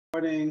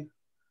Morning.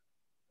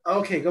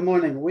 Okay, good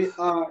morning. We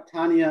are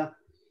Tanya,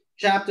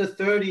 chapter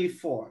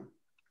 34,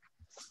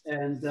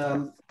 and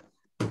a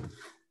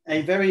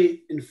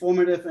very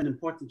informative and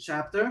important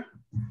chapter.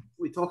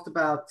 We talked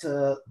about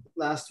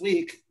last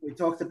week, we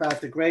talked about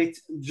the great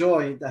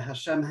joy that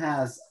Hashem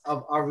has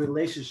of our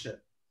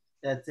relationship,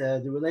 that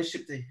the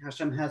relationship that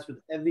Hashem has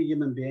with every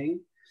human being,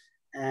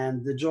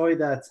 and the joy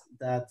that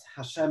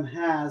Hashem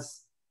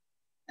has,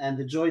 and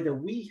the joy that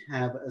we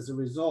have as a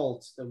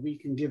result, that we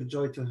can give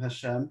joy to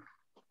Hashem.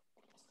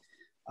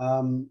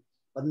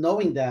 But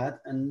knowing that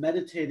and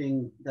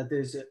meditating that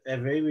there's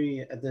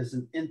there's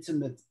an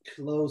intimate,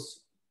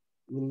 close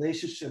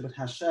relationship with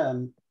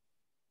Hashem,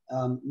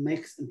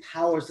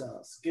 empowers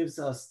us, gives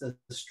us the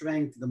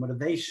strength, the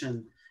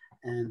motivation,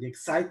 and the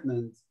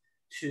excitement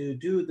to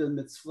do the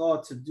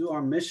mitzvah, to do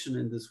our mission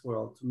in this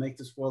world, to make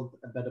this world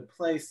a better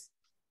place.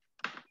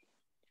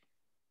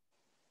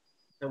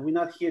 That we're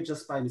not here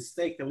just by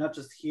mistake, that we're not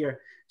just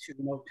here to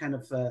kind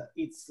of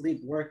eat,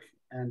 sleep, work,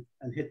 and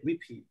hit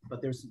repeat,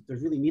 but there's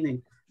really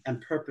meaning and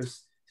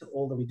purpose to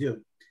all that we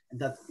do. And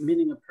that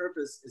meaning and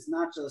purpose is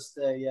not just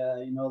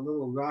a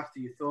little rock that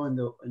you throw in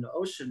the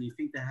ocean, you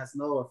think that has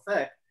no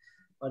effect,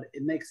 but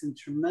it makes a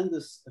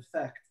tremendous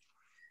effect.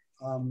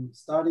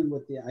 Starting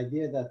with the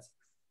idea that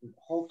the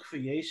whole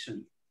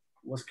creation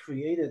was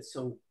created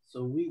so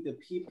we the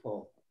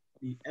people,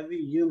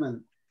 every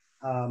human,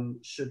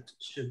 should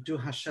do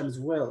Hashem's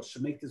will,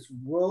 should make this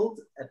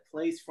world a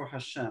place for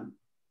Hashem.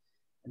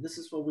 And this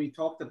is what we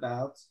talked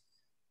about,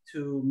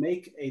 to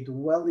make a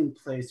dwelling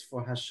place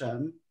for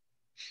Hashem.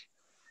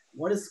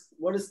 What is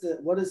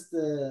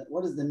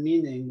the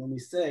meaning when we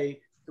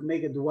say to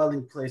make a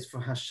dwelling place for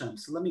Hashem?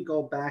 So let me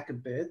go back a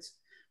bit.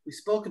 We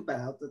spoke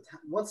about that.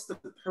 What's the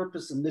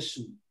purpose and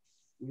mission?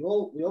 We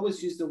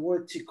always use the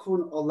word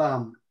tikkun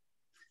olam.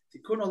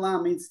 Tikkun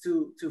olam means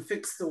to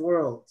fix the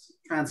world,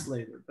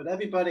 translated. But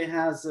everybody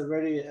has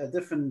a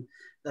different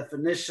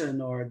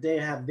definition, or they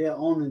have their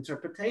own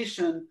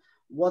interpretation.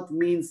 What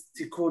means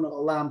tikkun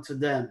olam to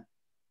them?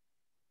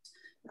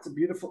 It's a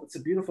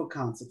beautiful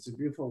concept. It's a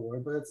beautiful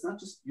word, but it's not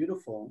just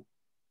beautiful,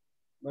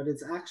 but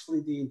it's actually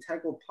the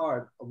integral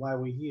part of why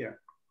we're here.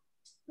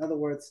 In other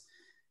words,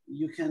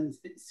 you can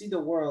see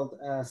the world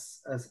as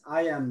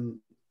I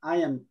am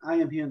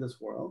here in this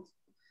world,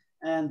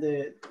 and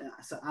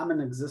so I'm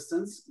in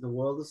existence. The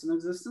world is in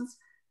existence,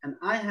 and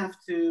I have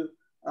to.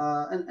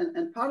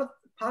 And part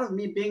of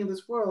me being in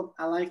this world,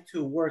 I like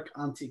to work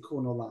on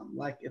tikkun olam.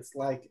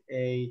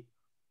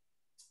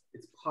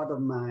 It's part of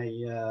my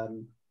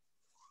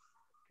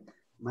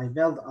my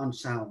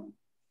Weltanschauung.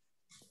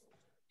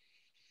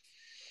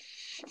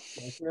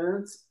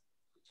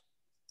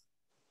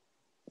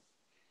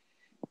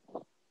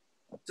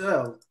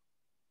 So,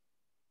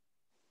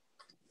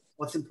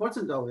 what's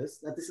important though is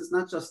that this is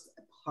not just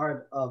a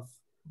part of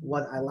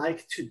what I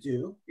like to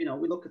do. We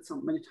look at so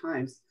many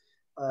times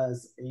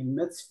as a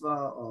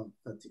mitzvah or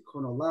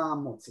tikkun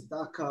olam or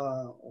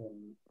tzedakah or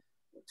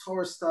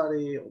Torah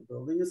study or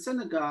building a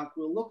synagogue.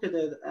 We'll look at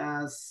it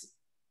as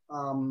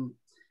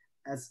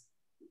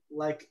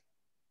like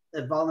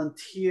a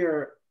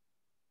volunteer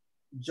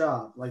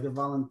job, like a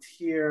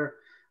volunteer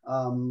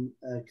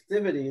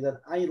activity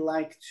that I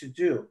like to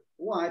do.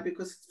 Why?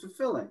 Because it's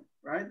fulfilling,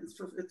 right?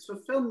 It's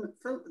fulfillment.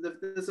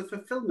 There's a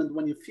fulfillment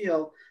when you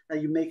feel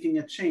that you're making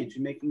a change,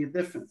 you're making a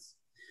difference,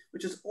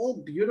 which is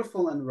all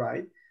beautiful and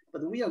right,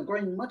 but we are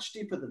going much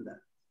deeper than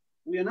that.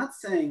 We are not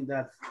saying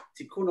that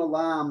tikkun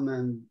olam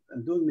and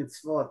doing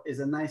mitzvot is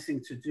a nice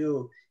thing to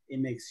do. It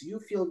makes you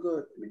feel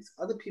good. It makes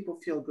other people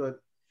feel good.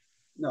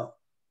 No,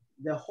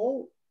 the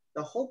whole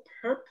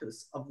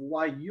purpose of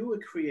why you were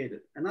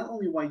created, and not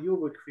only why you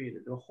were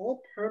created, the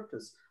whole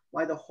purpose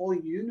why the whole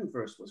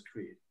universe was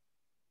created,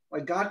 why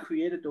God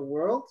created the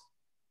world,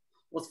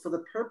 was for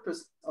the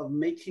purpose of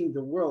making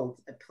the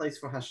world a place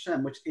for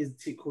Hashem, which is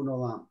tikkun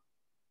olam,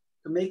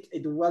 to make a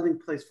dwelling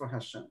place for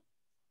Hashem.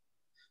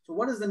 So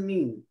what does it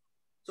mean?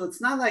 So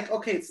it's not like,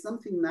 okay, it's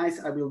something nice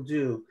I will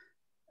do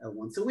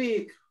once a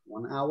week,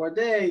 1 hour a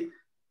day,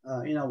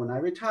 when I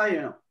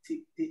retire.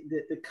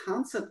 The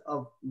concept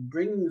of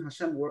bringing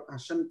Hashem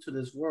to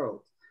this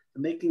world, to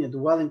making a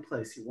dwelling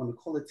place, you want to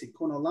call it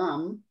tikkun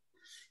olam,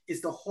 is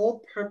the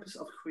whole purpose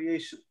of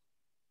creation.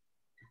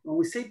 When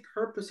we say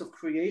purpose of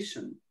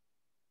creation,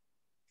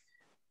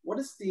 why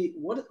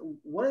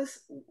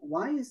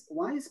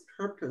is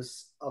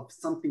purpose of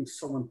something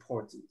so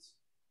important?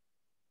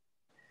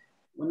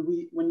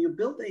 When you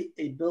build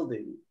a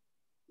building,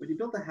 when you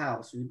build a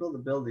house, when you build a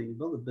building, you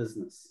build a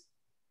business,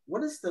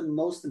 what is the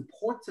most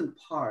important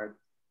part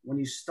when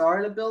you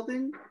start a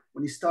building,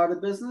 when you start a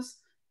business,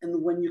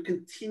 and when you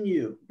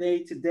continue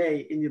day to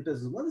day in your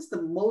business? What is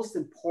the most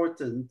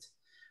important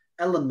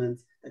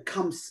element that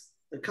comes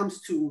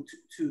to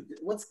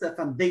what's the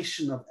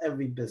foundation of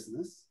every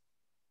business?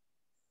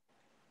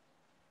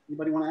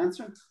 Anybody want to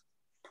answer?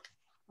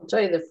 I'll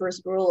tell you, the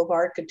first rule of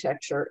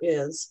architecture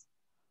is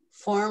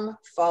form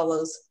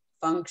follows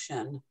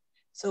function.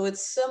 So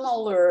it's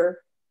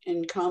similar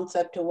in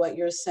concept to what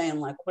you're saying,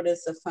 like what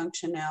is the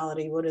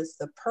functionality, what is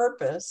the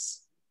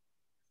purpose?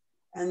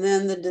 And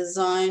then the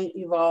design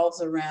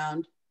evolves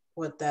around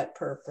what that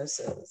purpose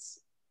is.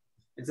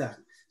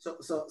 Exactly. So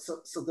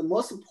the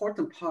most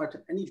important part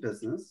of any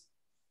business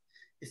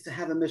is to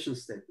have a mission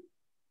statement.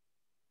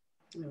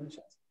 Yeah.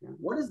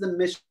 What is the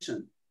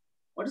mission?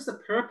 What is the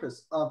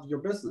purpose of your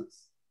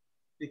business?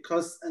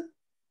 Because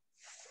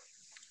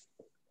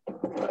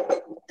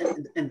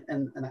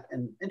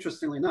and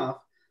interestingly enough,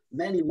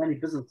 many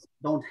businesses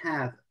don't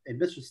have a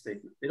mission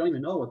statement. They don't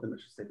even know what the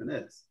mission statement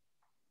is.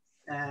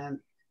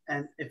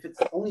 And if it's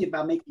only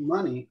about making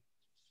money,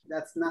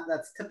 that's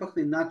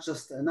typically not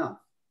just enough.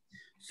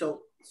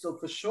 So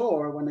for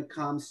sure, when it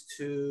comes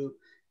to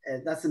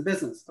that's in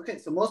business. Okay,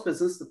 so most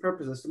business, the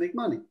purpose is to make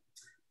money.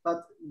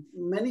 But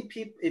many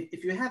people,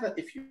 if you have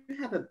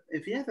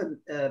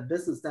a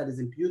business that is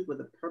imbued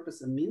with a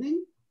purpose and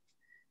meaning,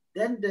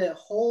 then the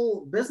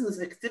whole business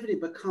activity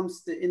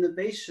becomes the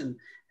innovation,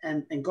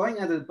 and going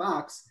out of the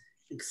box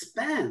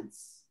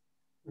expands.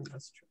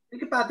 That's true.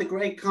 Think about the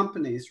great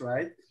companies,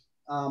 right?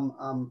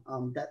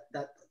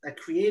 That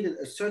created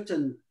a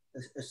certain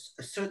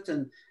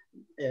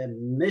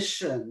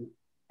mission,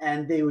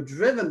 and they were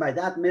driven by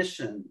that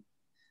mission.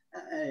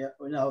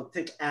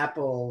 Take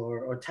Apple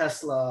or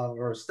Tesla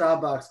or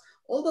Starbucks.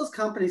 All those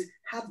companies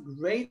had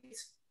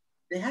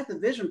they had the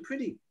vision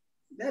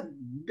they had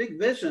big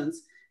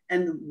visions,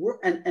 and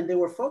they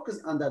were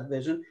focused on that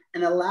vision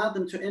and allowed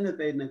them to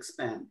innovate and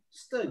expand.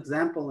 Just an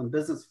example in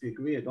business, if you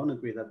agree or don't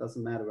agree, that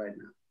doesn't matter right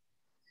now.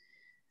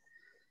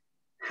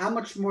 How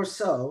much more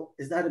so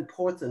is that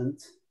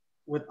important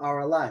with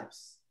our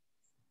lives?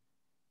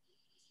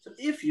 So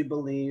if you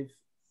believe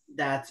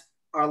that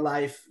our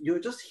life, you're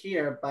just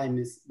here by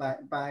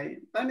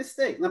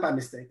mistake, not by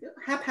mistake,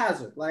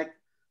 haphazard, like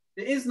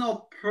there is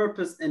no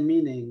purpose and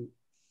meaning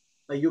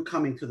by you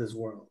coming to this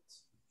world.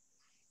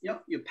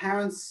 Your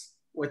parents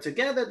were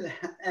together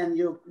and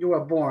you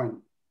were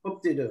born,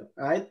 whoop-de-doo,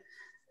 right?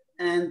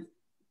 And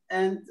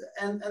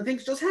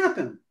things just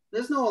happen.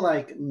 There's no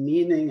like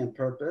meaning and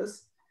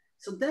purpose.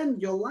 So then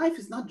your life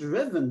is not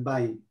driven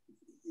by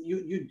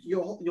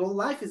your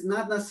life is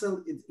not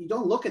necessarily, you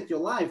don't look at your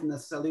life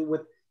necessarily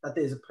with that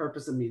there's a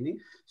purpose and meaning.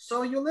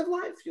 So you live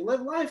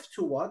life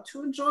to what?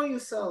 To enjoy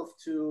yourself,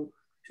 to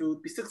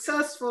be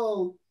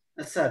successful,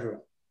 etc.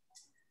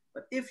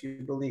 But if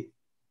you believe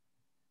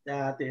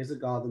that there's a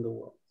God in the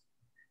world,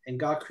 and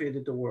God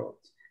created the world,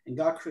 and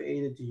God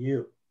created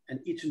you and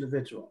each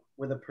individual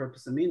with a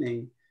purpose and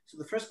meaning, so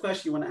the first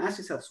question you want to ask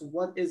yourself, so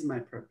what is my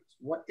purpose?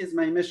 What is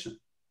my mission?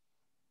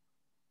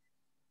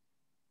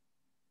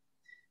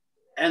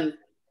 And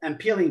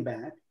peeling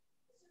back,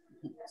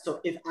 so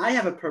if I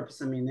have a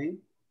purpose and meaning,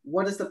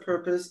 what is the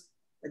purpose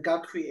that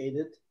God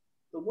created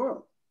the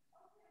world?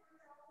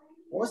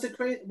 What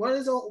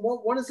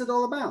is it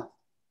all about?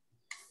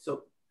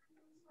 So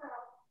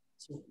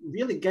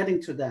really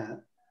getting to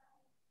that,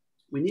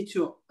 we need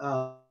to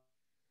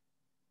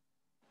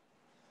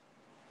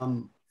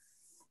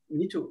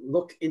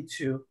look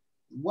into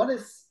what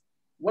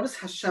does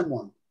Hashem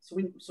want? So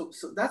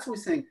that's what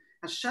we're saying.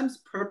 Hashem's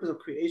purpose of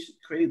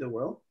creating the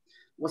world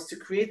was to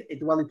create a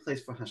dwelling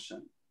place for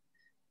Hashem.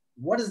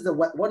 What is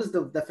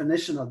the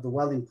definition of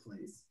dwelling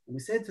place? When we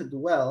say to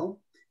dwell,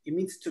 it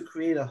means to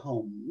create a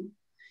home.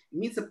 It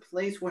means a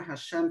place where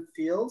Hashem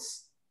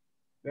feels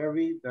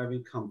very, very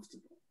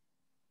comfortable.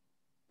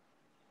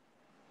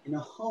 In a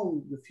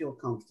home, you feel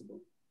comfortable.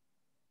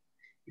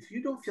 If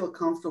you don't feel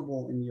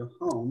comfortable in your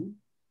home,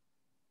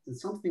 then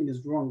something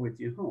is wrong with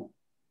your home,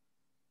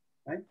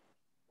 right?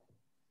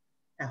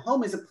 A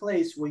home is a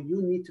place where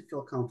you need to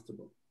feel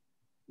comfortable,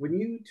 when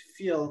you need to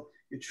feel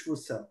your true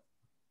self.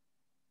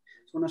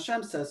 So when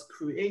Hashem says,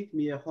 create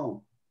me a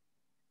home,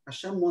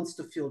 Hashem wants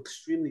to feel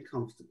extremely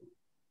comfortable.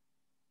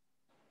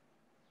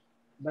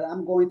 But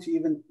I'm going to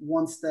even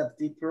one step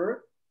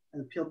deeper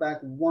and peel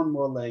back one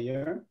more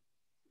layer.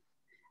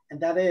 And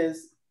that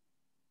is,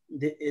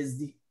 there is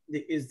the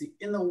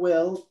inner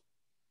will.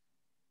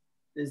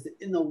 There's the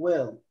inner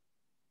will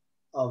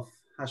of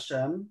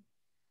Hashem,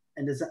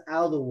 and there's an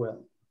outer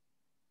will.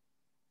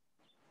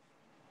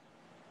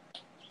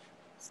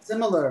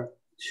 Similar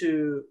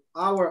to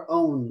our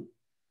own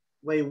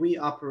way we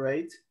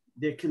operate,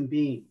 there can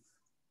be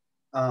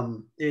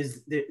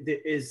there's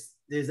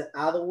an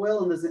outer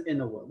will and there's an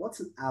inner will. What's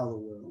an outer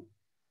will?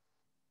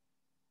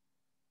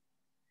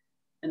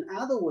 An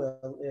outer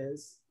will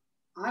is,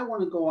 I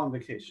want to go on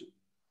vacation,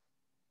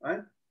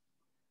 right?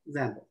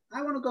 Example,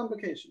 I want to go on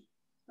vacation.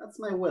 That's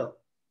my will,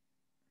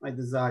 my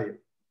desire.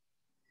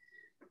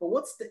 But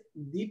what's the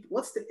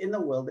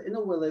inner will? The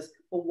inner will is,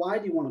 well, why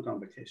do you want to go on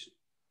vacation?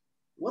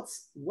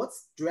 What's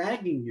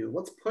dragging you?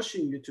 What's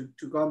pushing you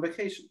to go on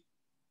vacation?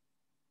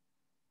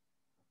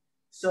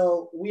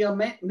 So we are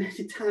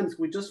many times,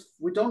 we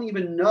don't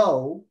even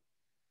know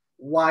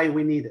why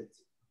we need it.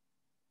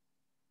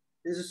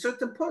 There's a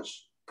certain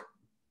push.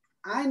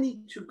 I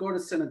need to go to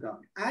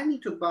synagogue. I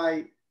need to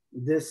buy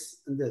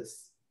this and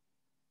this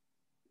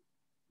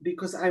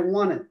because I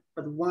want it.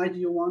 But why do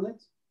you want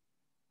it?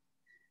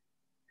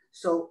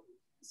 So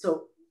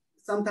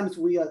sometimes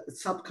we are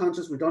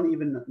subconscious. We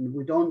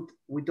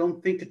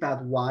don't think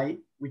about why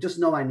We just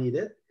know I need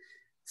it.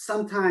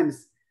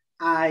 Sometimes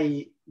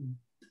I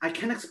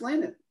can't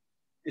explain it.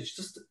 It's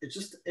just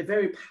a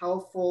very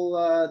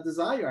powerful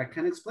desire. I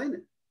can't explain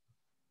it.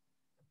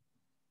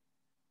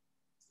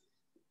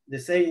 They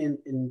say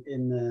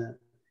in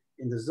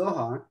the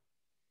Zohar,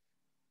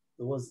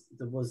 there was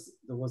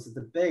a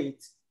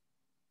debate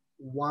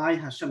why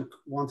Hashem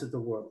wanted the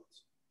world.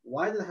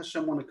 Why did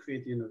Hashem want to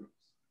create the universe?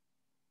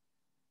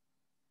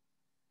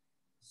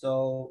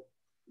 So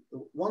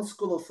one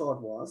school of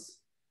thought was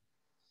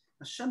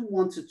Hashem,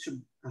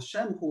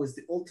 who is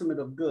the ultimate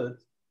of good,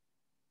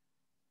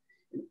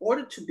 in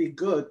order to be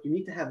good, you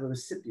need to have a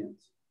recipient.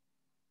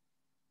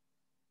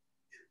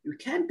 You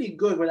can't be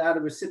good without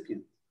a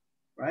recipient,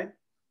 right?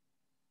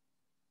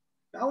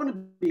 If I want to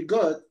be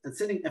good and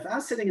if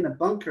I'm sitting in a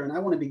bunker and I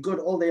want to be good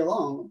all day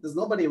long, there's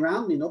nobody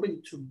around me, nobody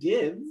to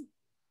give,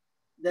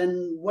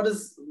 then what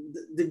is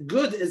the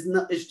good is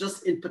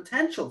just in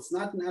potential, it's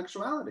not in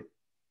actuality.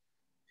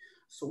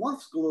 So one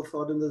school of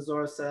thought in the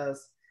Zohar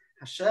says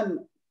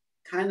Hashem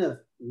kind of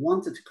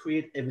wanted to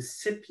create a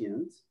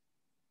recipient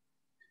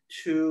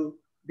to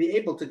be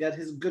able to get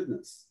his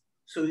goodness.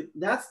 So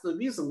that's the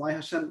reason why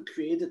Hashem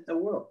created a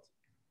world.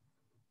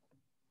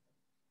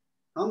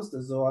 Comes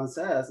the Zohar and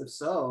says, if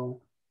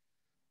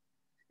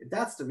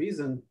that's the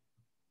reason,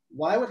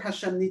 why would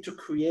Hashem need to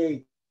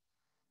create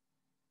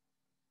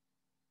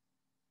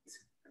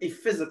a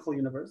physical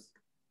universe?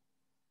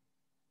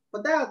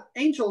 But that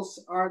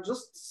angels are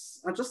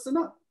just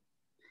enough.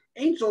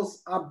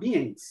 Angels are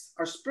beings,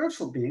 are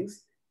spiritual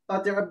beings,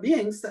 but there are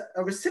beings that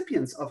are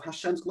recipients of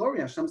Hashem's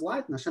glory, Hashem's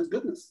light, and Hashem's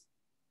goodness.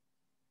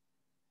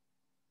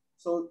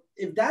 So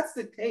if that's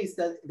the case,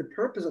 that the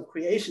purpose of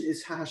creation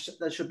is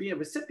that should be a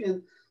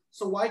recipient,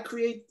 so why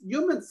create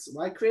humans?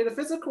 Why create a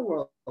physical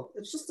world?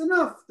 It's just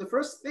enough. The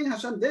first thing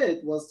Hashem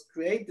did was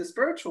create the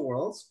spiritual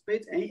worlds,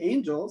 create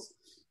angels,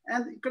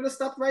 and it could have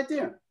stopped right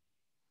there.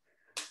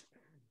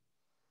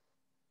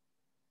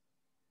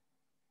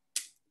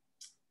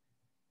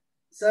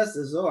 Says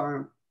the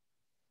Zohar,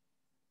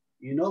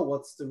 you know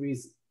what's the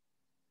reason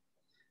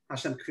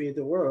Hashem created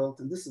the world,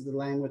 and this is the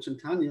language in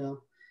Tanya,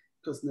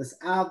 because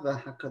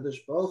Nes'ava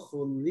HaKadosh Baruch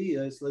Hu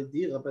liyos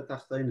le'dira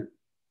b'tachtonim.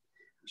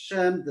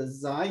 Hashem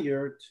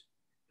desired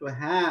to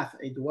have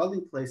a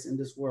dwelling place in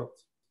this world.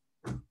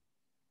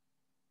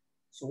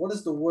 So what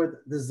is the word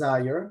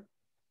desire?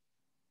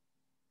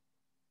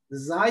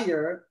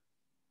 Desire,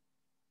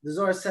 the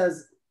Zohar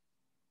says,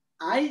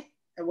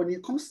 when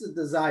it comes to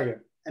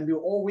desire, and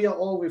we are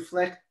all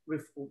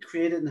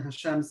created in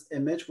Hashem's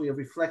image, we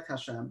reflect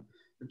Hashem,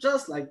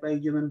 just like by a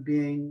human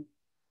being.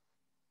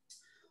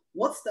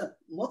 What's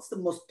the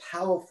most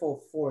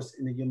powerful force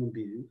in a human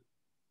being?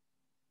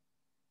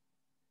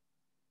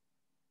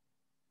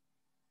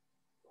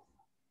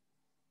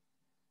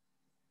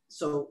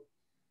 So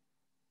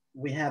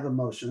we have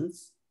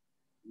emotions,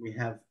 we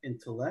have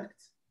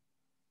intellect,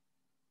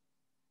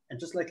 and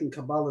just like in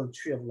Kabbalah, the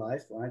tree of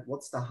life, right?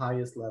 What's the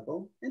highest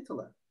level?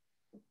 Intellect.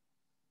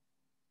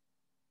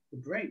 The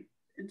brain,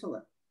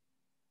 intellect.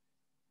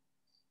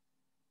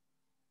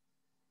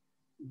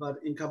 But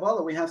in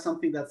Kabbalah, we have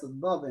something that's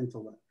above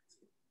intellect.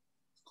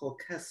 It's called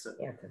Keser.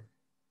 Yeah.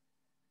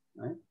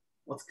 Right?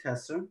 What's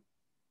Keser?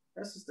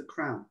 Keser is the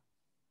crown.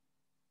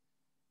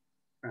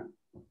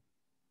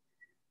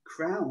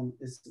 Crown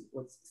is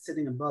what's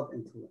sitting above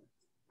intellect.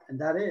 And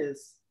that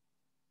is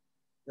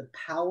the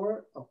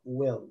power of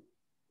will,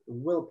 the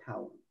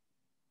willpower,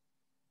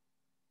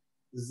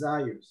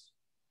 desires,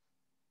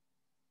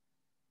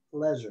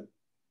 pleasure.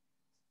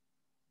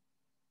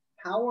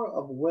 Power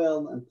of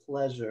will and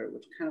pleasure,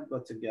 which kind of go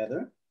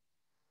together,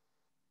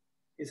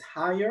 is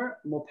higher,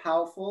 more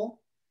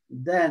powerful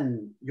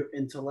than your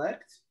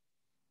intellect.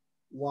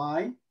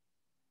 Why?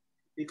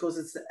 Because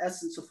it's the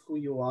essence of who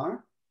you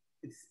are.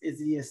 It's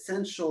the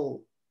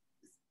essential.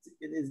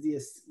 It is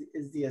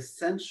the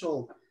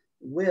essential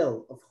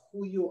will of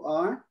who you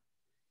are.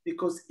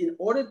 Because in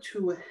order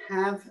to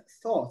have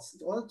thoughts, in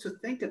order to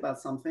think about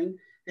something,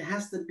 there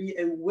has to be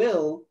a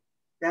will.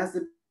 There has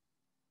to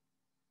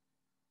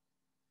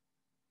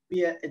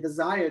be a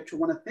desire to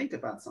want to think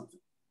about something.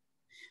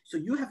 So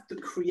you have to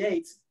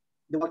create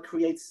what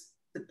creates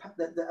the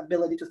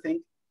ability to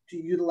think, to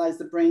utilize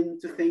the brain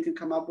to think and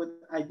come up with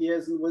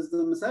ideas and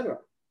wisdom, etc.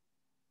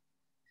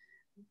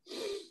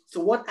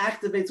 So what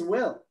activates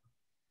will?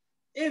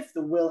 If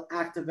the will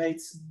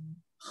activates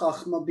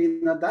Chachma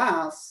Bina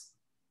Das,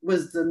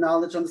 wisdom,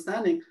 knowledge,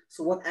 understanding,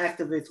 so what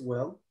activates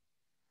will?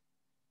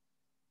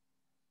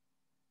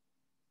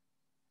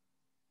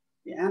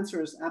 The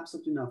answer is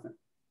absolutely nothing.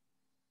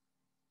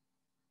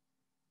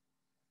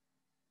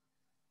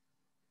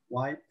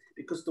 Why?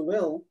 Because the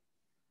will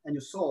and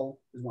your soul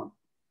is one.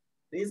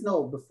 There is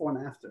no before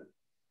and after.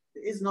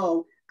 There is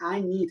no,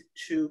 I need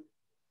to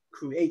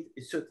create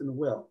a certain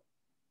will.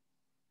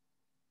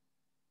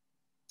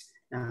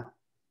 Now,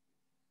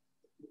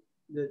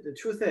 the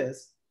truth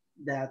is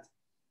that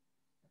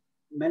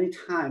many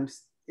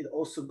times it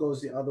also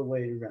goes the other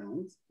way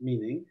around,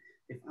 meaning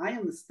if I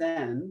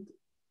understand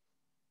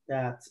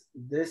that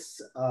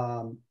this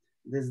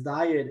this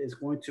diet is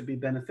going to be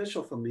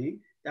beneficial for me,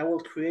 that will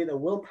create a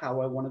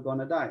willpower. I want to go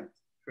on a diet,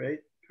 right?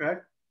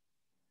 Correct?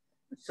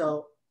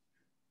 So,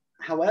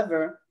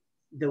 however,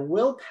 the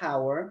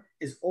willpower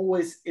is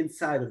always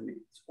inside of me.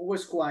 It's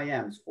always who I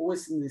am. It's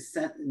always in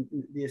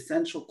the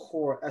essential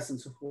core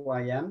essence of who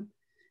I am.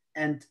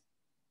 And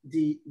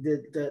the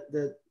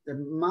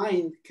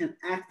mind can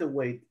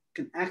activate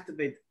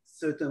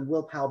certain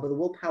willpower, but the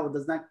willpower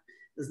does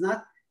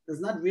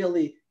not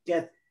really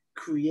get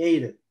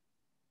created.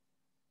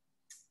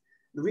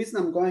 The reason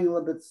I'm going a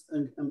little bit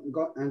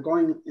I'm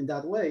going in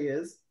that way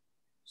is,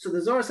 so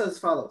the Zohar says as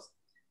follows: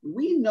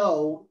 we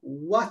know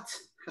what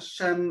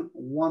Hashem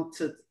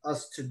wanted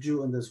us to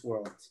do in this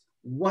world,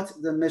 what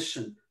the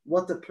mission,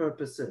 what the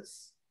purpose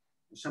is.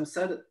 Hashem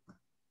said it.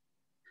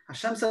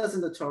 Hashem says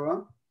in the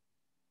Torah,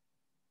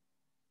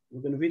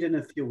 we're going to read it in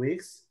a few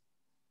weeks,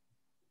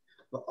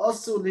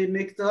 V'osu li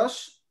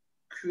mikdash,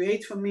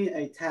 create for me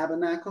a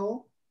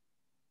tabernacle,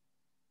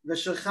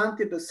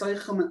 v'shechanti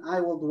b'soichem, and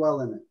I will dwell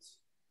in it.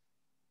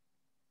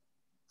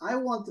 I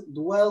want to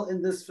dwell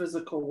in this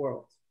physical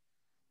world.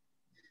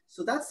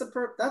 So that's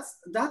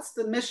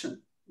the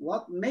mission.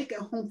 What? Make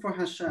a home for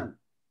Hashem.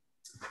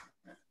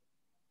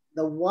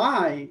 The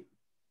why,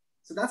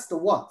 so that's the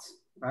what,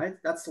 right?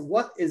 That's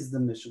what is the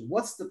mission.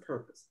 What's the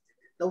purpose?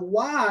 The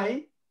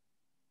why,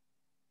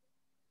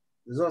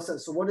 the Zohar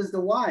says, so what is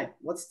the why?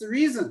 What's the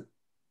reason?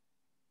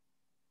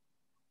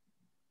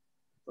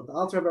 So the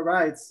Alter Rebbe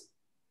writes,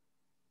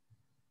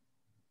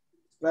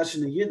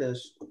 especially in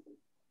Yiddish,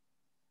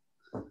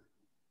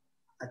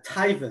 a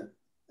taiva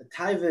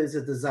is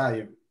a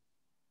desire.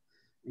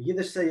 In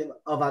Yiddish say,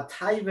 of a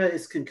taiva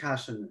is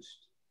concussion.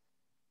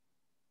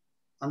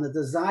 On the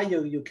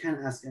desire, you can't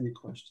ask any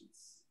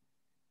questions.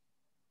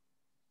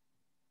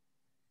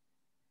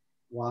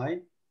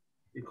 Why?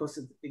 Because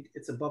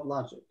it's above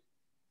logic.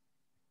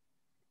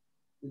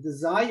 The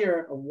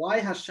desire of why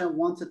Hashem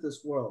wanted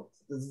this world,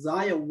 the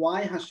desire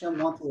why Hashem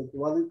wanted a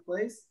dwelling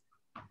place,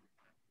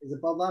 is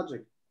above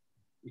logic.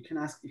 You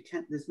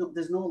can't,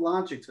 there's no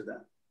logic to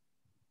that.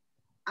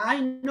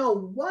 I know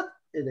what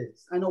it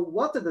is. I know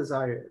what the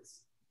desire is.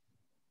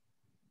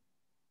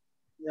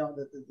 You know,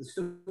 the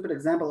stupid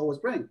example I always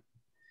bring.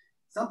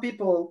 Some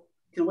people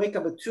can wake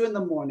up at 2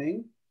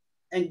 a.m.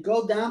 and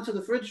go down to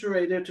the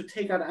refrigerator to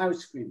take out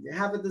ice cream. They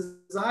have a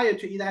desire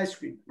to eat ice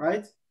cream,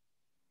 right?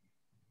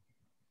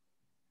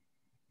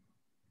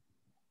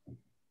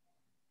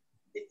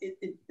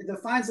 It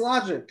defines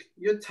logic.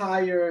 You're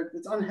tired,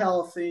 it's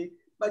unhealthy,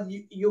 but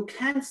you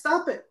can't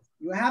stop it.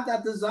 You have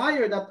that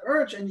desire, that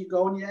urge, and you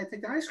go and you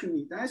take the ice cream,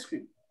 eat the ice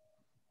cream.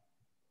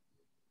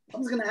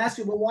 Someone's going to ask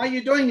you, well, why are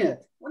you doing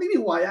it? What do you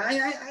mean, why?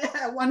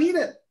 I want to eat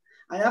it.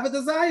 I have a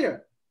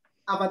desire.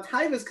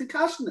 Avataiv is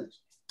concussionate.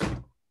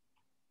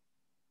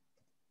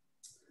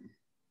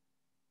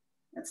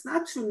 It's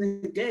not to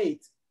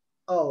negate,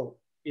 the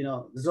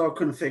Zohar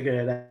couldn't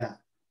figure it out.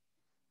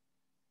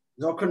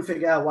 Zohar couldn't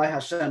figure out why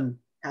Hashem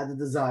had the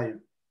desire.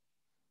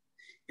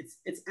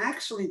 It's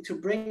actually to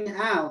bring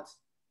out,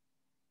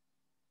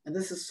 and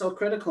this is so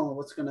critical,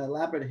 what's going to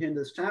elaborate here in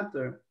this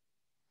chapter,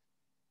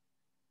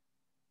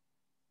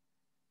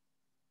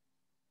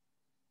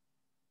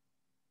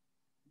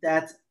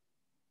 that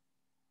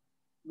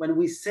when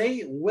we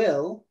say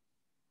will,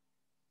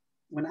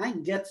 when I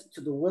get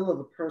to the will of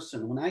a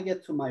person, when I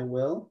get to my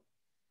will,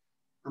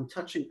 I'm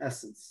touching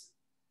essence.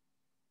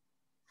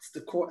 It's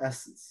the core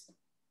essence.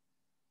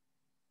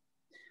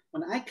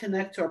 When I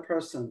connect to a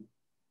person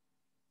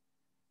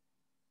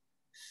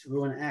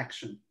through an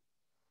action,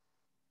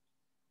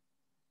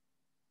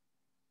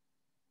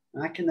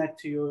 when I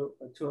connect to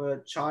a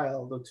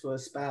child or to a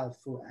spouse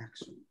through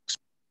action,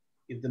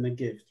 give them a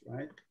gift,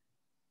 right?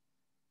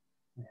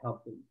 I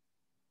help them.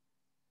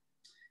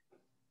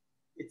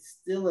 It's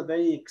still a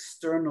very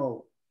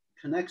external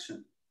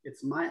connection.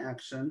 It's my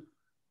action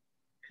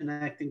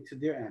connecting to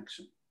their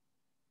action.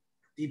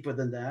 Deeper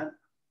than that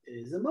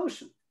is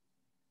emotion,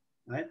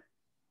 right?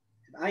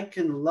 If I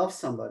can love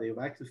somebody,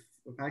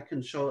 if I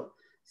can show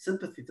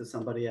sympathy to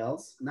somebody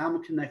else, now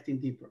I'm connecting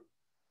deeper.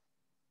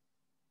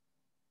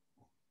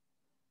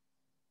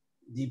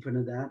 Deeper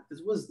than that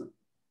is wisdom.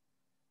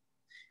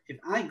 If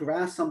I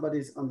grasp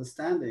somebody's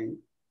understanding,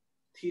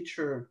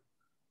 teacher,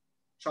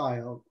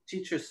 child,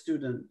 teacher,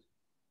 student,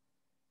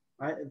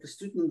 right? If the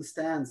student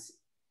understands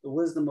the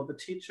wisdom of a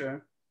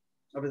teacher,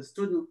 or the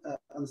student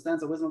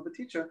understands the wisdom of a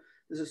teacher,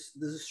 there's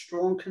a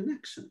strong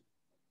connection,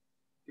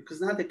 because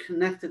now they're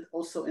connected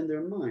also in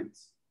their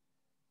minds.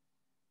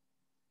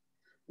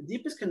 The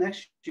deepest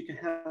connection you can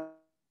have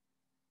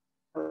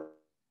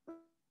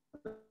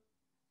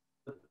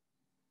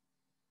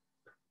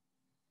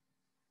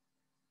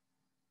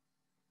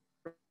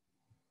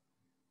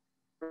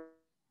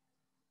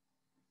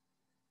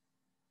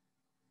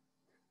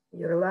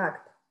You're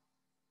locked.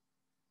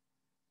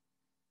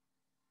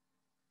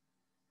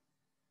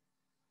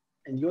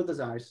 and your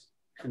desires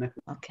connect.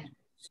 Okay.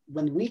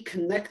 When we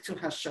connect to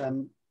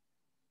Hashem,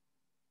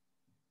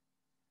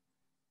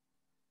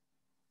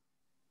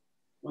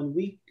 when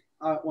we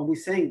when we're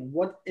saying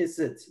what is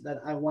it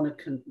that I want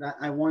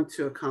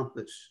to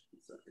accomplish.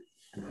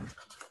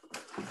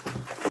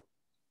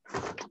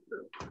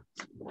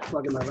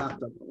 Plugging my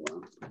laptop for a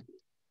while.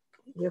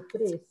 You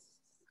freeze.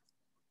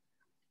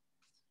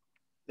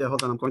 Yeah,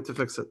 hold on, I'm going to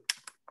fix it.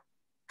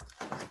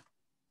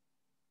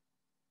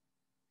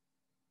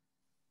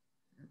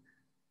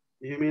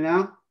 You hear me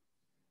now?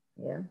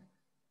 Yeah.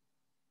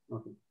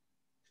 Okay.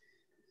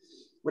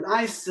 When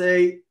I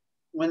say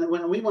when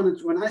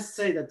I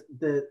say that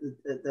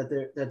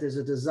that there's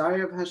a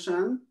desire of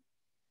Hashem,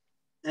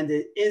 and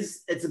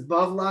it's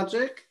above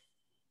logic,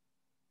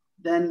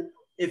 then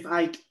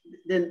by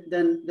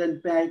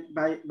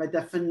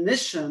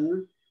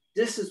definition,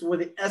 this is where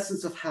the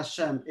essence of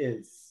Hashem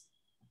is.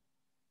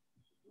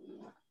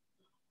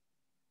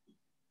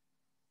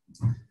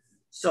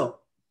 So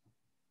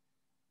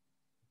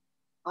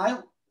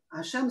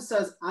Hashem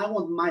says, I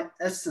want my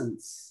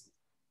essence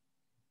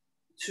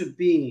to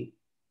be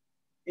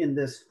in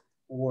this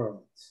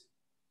world.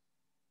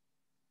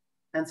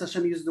 Hence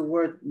Hashem used the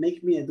word,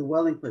 make me a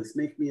dwelling place,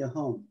 make me a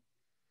home.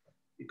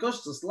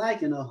 Because just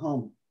like in a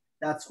home,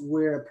 that's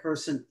where a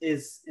person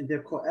is in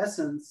their core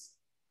essence,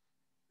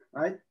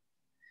 right?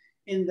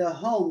 In the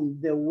home,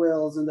 the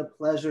wills and the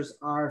pleasures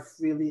are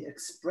freely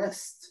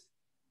expressed.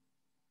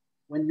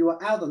 When you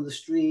are out on the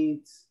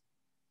street,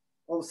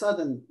 all of a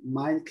sudden,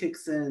 mind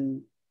kicks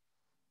in,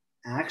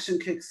 action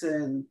kicks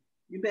in,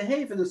 you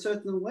behave in a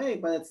certain way,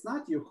 but it's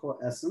not your core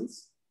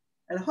essence.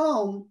 At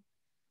home,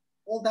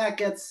 all that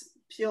gets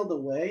peeled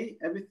away,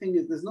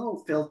 there's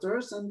no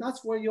filters, and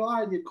that's where you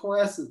are, your core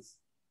essence.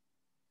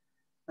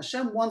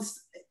 Hashem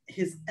wants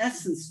his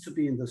essence to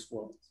be in this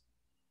world.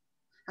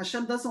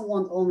 Hashem doesn't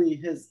want only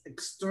his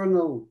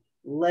external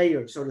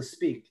layer, so to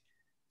speak,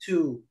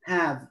 to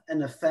have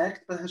an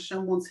effect, but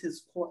Hashem wants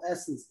his core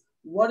essence.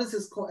 What is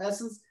his core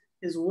essence?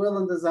 His will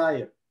and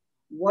desire.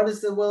 What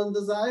is the will and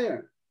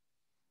desire?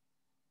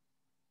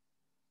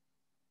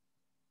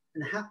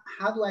 And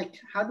how do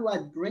I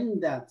bring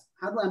that?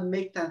 How do I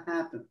make that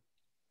happen?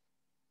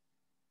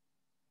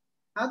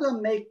 How do I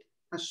make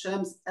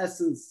Hashem's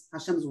essence,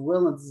 Hashem's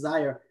will and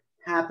desire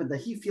happen,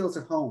 that he feels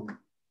at home?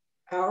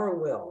 Our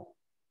will.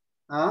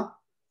 Huh?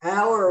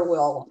 Our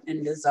will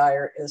and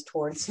desire is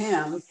towards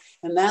him.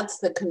 And that's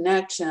the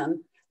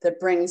connection that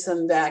brings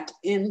them back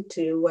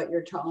into what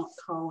you're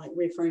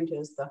referring to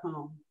as the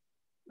home.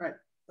 Right.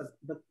 But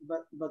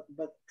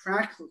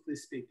practically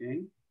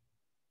speaking,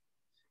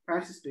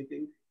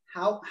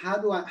 how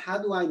do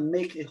I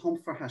make a home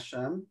for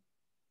Hashem?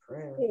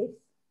 Prayer. Faith.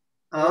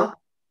 Huh?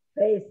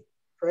 Faith.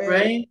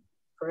 Praying?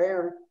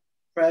 Prayer.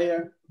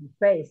 Prayer.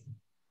 Faith.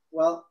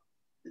 Well,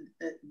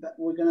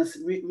 we're going to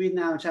read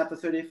now in chapter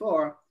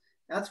 34.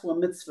 That's where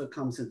mitzvah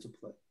comes into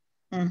play.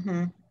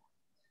 Mm-hmm.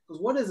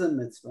 Because what is a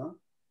mitzvah?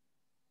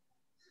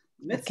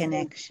 A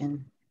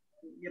connection.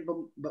 Yeah,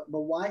 but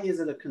why is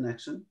it a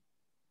connection?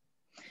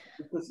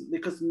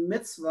 Because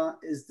mitzvah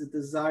is the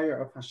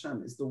desire of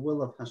Hashem, is the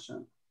will of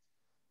Hashem.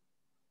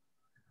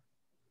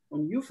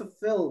 When you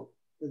fulfill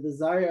the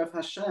desire of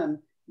Hashem,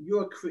 you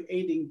are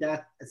creating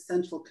that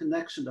essential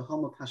connection, the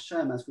home of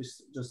Hashem, as we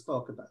just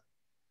spoke about.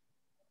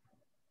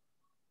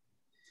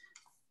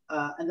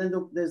 And then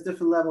there's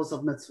different levels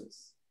of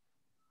mitzvahs.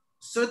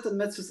 Certain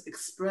mitzvahs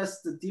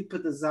express the deeper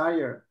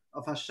desire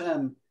of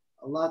Hashem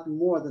a lot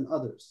more than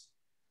others.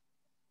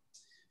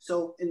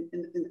 So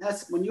in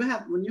essence, when you can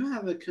have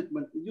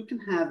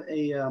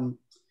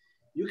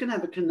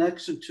a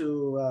connection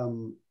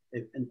to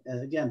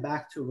again,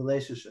 back to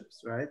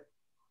relationships, right?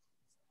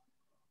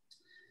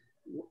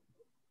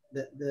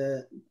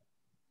 The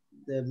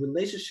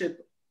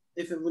relationship,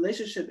 if a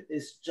relationship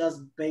is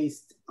just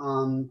based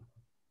on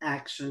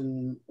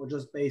action or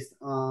just based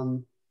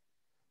on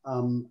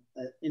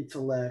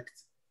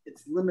intellect,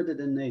 it's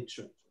limited in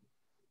nature.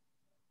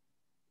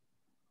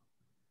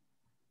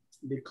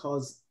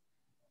 Because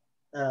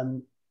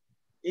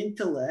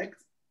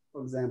intellect,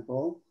 for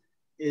example,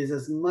 is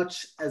as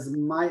much as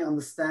my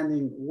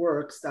understanding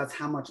works, that's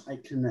how much I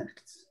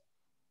connect.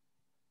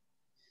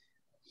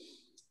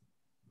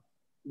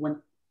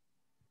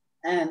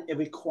 And it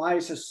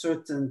requires a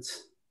certain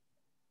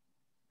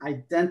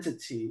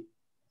identity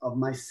of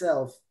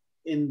myself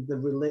in the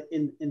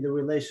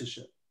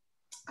relationship.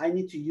 I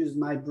need to use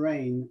my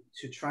brain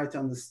to try to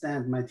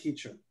understand my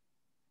teacher.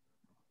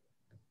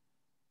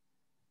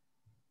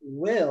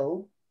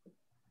 Will,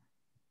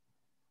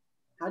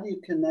 how do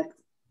you connect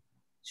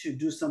to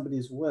do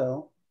somebody's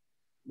will?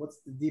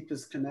 What's the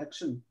deepest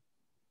connection?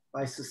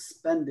 By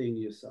suspending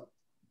yourself.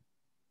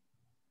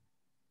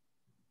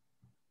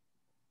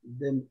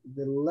 Then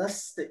the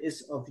less there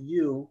is of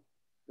you,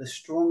 the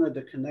stronger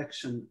the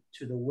connection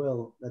to the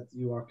will that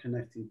you are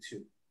connecting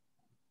to.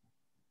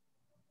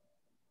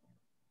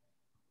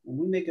 When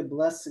we make a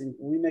blessing,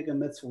 when we make a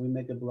mitzvah, we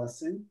make a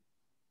blessing.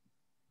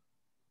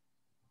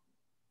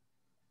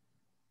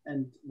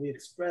 And we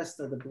express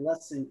that the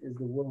blessing is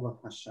the will of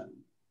Hashem.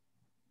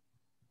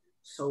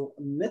 So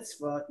a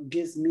mitzvah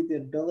gives me the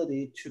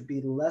ability to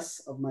be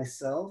less of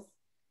myself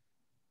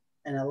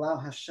and allow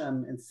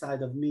Hashem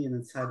inside of me and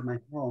inside my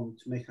home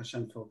to make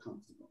Hashem feel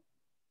comfortable.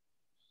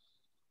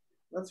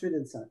 Let's read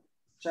inside.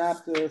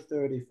 Chapter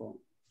 34.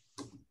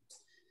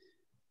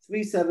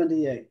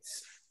 378.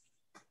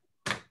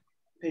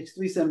 Page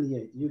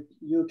 378.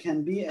 You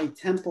can be a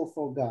temple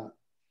for God.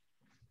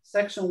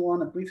 Section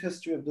 1, a brief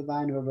history of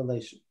divine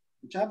revelation.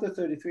 In chapter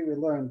 33, we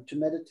learn to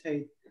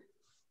meditate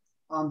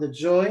on the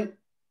joy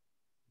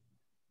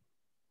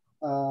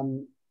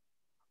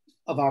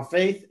of our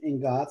faith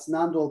in God's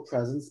non-dual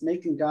presence,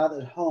 making God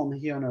at home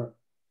here on earth.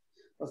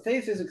 But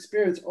faith is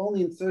experienced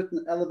only in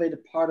certain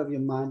elevated part of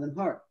your mind and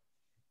heart,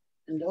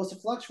 and it also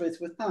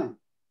fluctuates with time.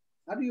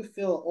 How do you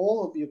feel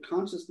all of your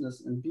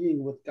consciousness and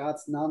being with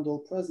God's non-dual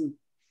presence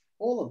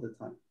all of the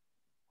time?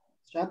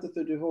 Chapter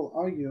 30 will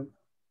argue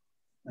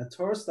that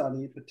Torah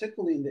study,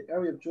 particularly in the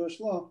area of Jewish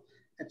law,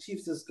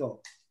 achieves this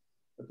goal.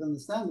 But to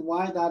understand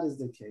why that is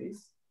the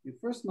case, you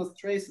first must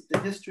trace the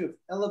history of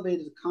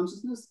elevated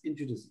consciousness in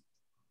Judaism,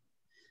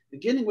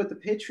 beginning with the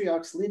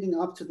patriarchs leading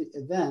up to the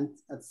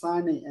event at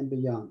Sinai and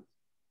beyond.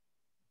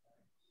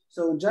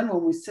 So in general,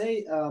 when we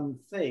say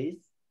faith,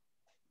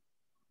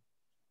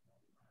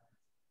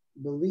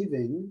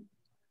 believing,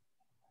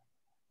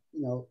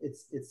 you know,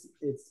 it's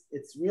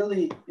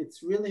really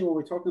what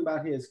we're talking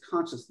about here is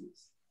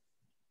consciousness.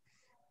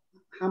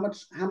 How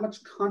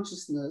much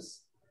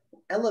consciousness,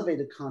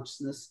 elevated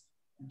consciousness,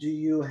 do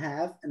you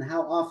have, and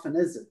how often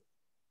is it?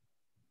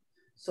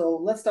 So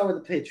let's start with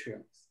the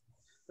patriarchs.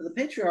 So the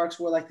patriarchs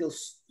were like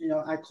those, you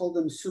know, I call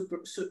them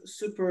super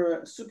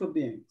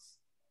beings,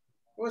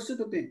 or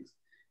super beings.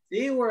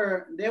 They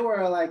were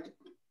like,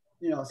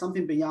 you know,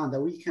 something beyond that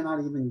we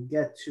cannot even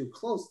get too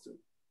close to.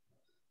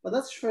 But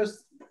let's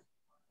first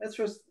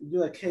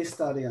do a case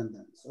study on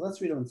them. So let's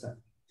read on inside.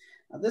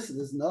 Now this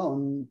is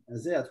known,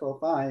 Isaiah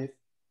 12:5,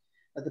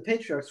 that the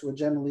patriarchs were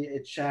generally a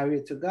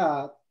chariot to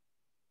God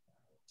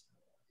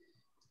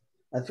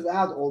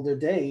throughout all their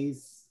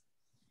days.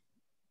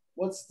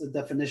 What's the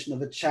definition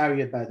of a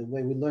chariot, by the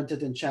way? We learned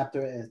it in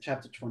chapter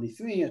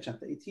 23 or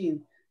chapter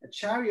 18. A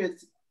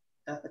chariot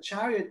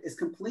is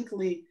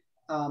completely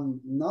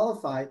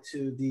nullified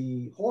to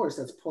the horse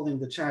that's pulling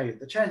the chariot.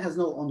 The chariot has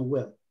no own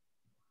will.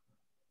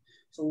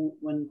 So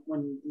when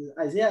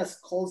Isaiah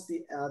calls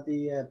the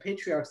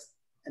patriarchs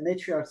and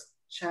matriarchs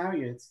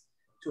chariots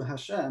to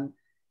Hashem,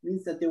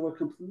 means that they were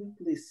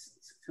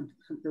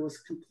there was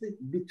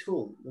complete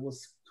bitul, there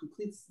was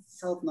complete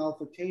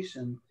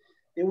self-nullification.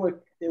 They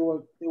were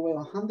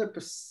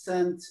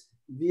 100%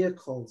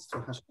 vehicles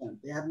to Hashem.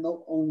 They had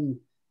no own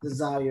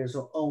desires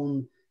or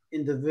own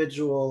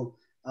individual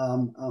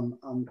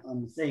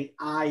saying,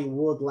 I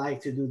would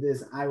like to do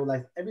this, I would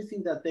like,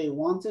 everything that they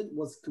wanted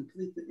was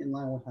completely in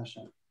line with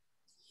Hashem.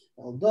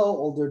 Although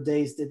all their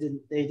days they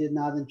did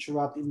not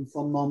interrupt even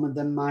for a moment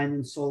the mind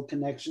and soul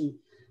connection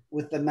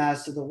with the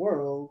master of the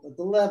world, at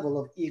the level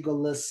of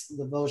egoless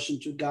devotion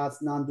to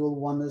God's non-dual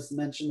oneness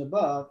mentioned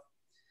above.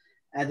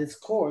 At its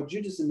core,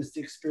 Judaism is the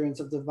experience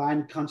of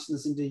divine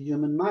consciousness in the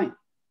human mind.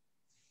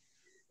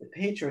 The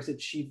patriarchs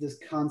achieved this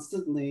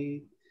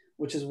constantly,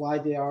 which is why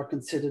they are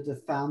considered the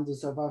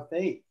founders of our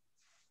faith.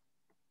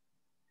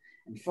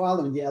 And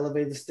following the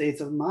elevated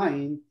states of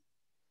mind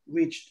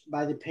reached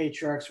by the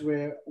patriarchs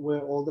were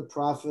all the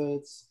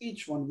prophets,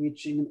 each one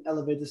reaching an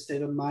elevated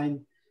state of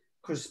mind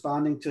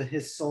corresponding to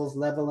his soul's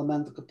level of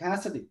mental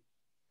capacity.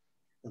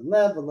 The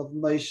level of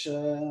Moshe,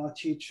 our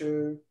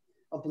teacher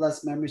of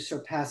blessed memory,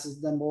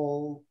 surpasses them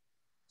all,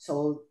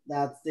 so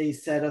that they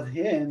said of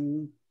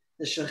him,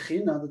 the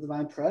Shekhinah, the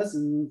divine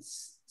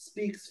presence,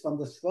 speaks from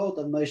the throat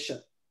of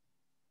Moshe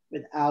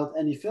without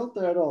any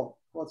filter at all.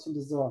 Quotes from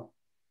the Zohar.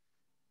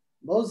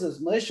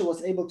 Moshe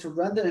was able to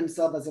render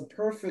himself as a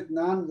perfect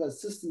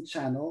non-resistant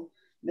channel,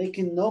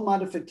 making no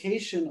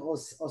modification or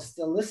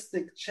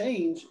stylistic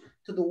change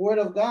to the word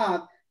of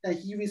God that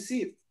he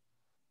received.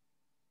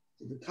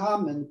 So the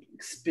common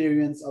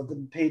experience of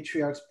the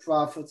patriarchs,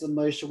 prophets, and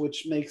Moshe,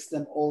 which makes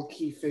them all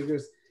key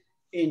figures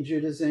in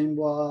Judaism,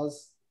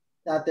 was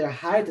that their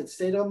heightened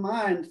state of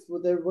mind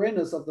through their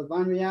awareness of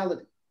divine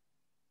reality.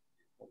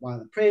 But while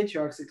the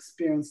patriarchs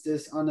experienced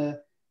this on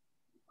a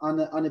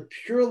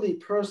purely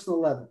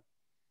personal level,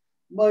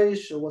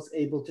 Moshe was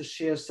able to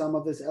share some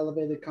of his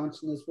elevated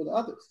consciousness with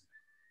others.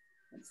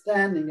 And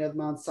standing at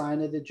Mount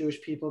Sinai, the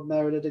Jewish people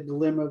merited a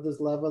glimmer of this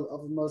level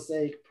of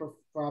Mosaic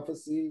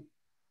prophecy.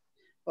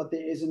 But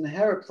there is an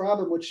inherent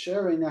problem with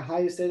sharing a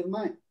higher state of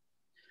mind.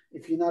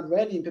 If you're not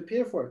ready and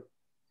prepared for it,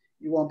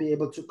 you won't be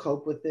able to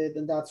cope with it.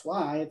 And that's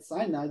why at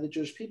Sinai, the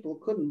Jewish people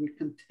couldn't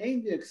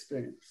contain the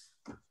experience.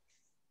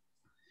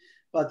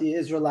 But the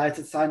Israelites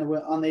at Sinai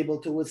were unable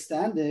to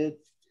withstand it.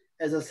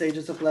 As the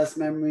sages of blessed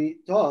memory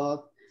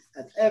taught,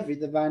 at every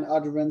divine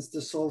utterance,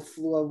 the soul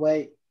flew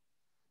away.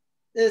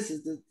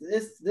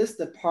 This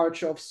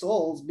departure of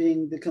souls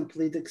being the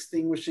complete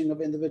extinguishing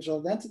of individual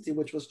identity,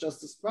 which was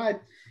just described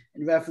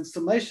in reference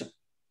to Moshe.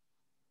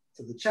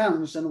 So the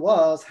challenge then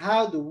was,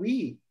 how do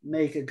we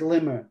make a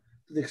glimmer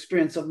to the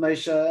experience of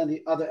Moshe and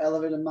the other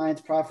elevated minds,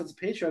 prophets,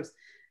 patriarchs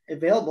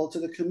available to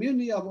the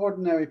community of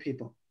ordinary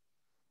people?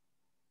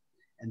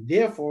 And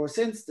therefore,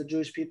 since the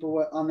Jewish people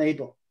were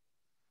unable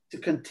to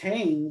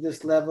contain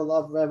this level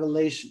of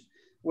revelation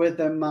with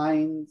their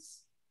minds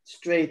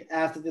straight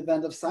after the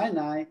event of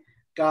Sinai,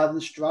 God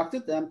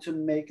instructed them to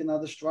make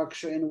another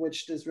structure in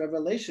which this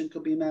revelation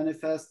could be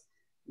manifest,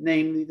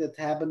 namely the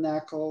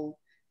tabernacle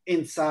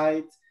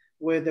inside,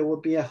 where there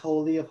would be a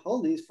holy of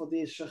holies for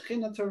the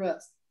Shekhinah to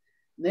rest,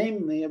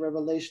 namely a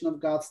revelation of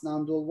God's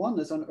non-dual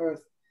oneness on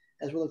earth,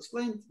 as we'll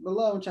explain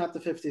below in chapter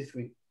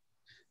 53.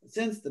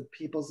 Since the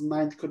people's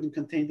mind couldn't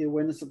contain the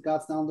awareness of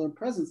God's non-dual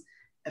presence,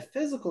 a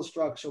physical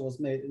structure was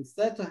made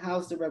instead to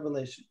house the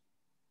revelation.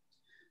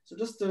 So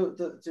just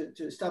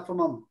to stop for a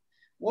moment,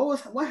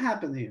 what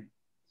happened here?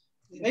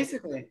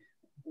 Basically,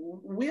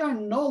 we are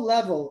no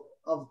level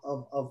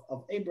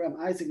of Abraham,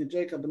 Isaac, and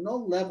Jacob, but no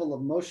level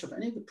of Moshe, of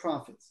any of the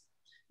prophets.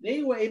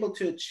 They were able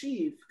to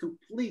achieve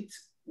complete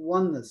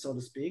oneness, so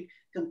to speak,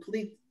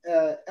 complete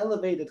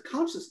elevated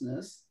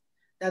consciousness,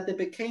 that they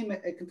became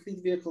a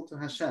complete vehicle to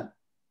Hashem.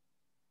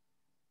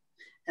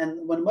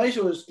 And when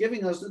Moshe was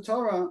giving us the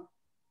Torah,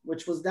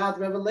 which was that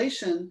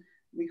revelation,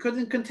 we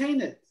couldn't contain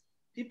it.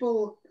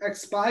 People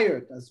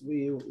expired, as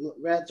we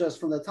read just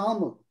from the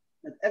Talmud.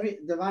 At every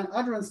divine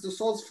utterance, the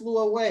souls flew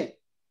away.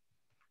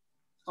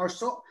 Our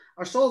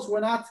souls were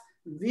not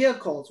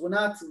vehicles, were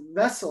not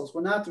vessels,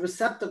 were not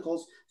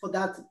receptacles for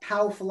that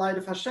powerful light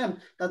of Hashem,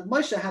 that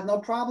Moshe had no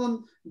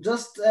problem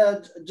just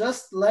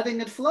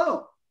letting it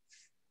flow.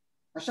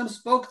 Hashem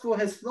spoke through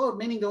his throat,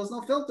 meaning there was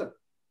no filter.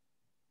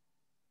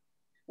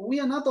 We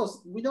are not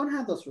those, we don't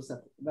have those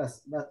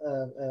vessels.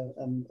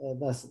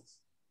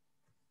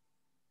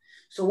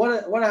 So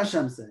what did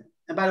Hashem say?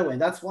 And by the way,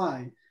 that's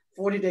why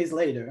 40 days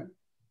later,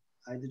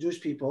 the Jewish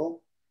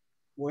people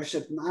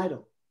worshipped an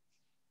idol.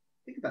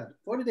 Think about it.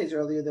 40 days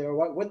earlier, they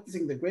were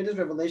witnessing the greatest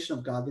revelation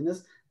of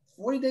godliness.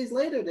 40 days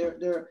later,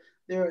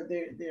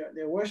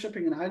 they're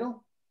worshiping an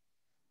idol.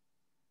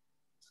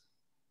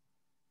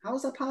 How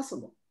is that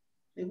possible?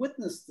 They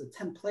witnessed the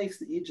 10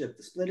 plagues in Egypt,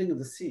 the splitting of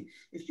the sea.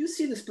 If you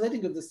see the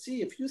splitting of the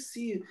sea, if you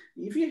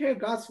hear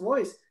God's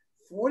voice,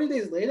 40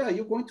 days later, are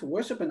you going to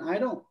worship an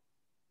idol?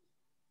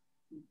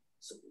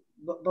 So,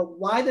 but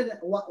why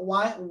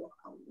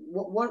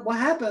what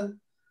happened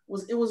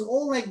was, it was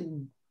all like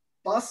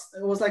bust.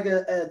 It was like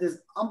this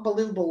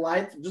unbelievable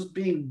light just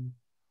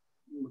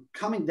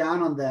coming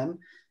down on them.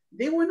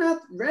 They were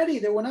not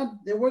ready.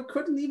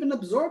 Couldn't even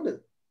absorb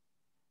it.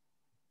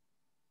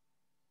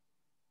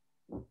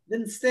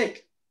 Didn't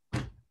stick.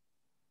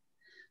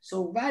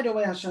 So right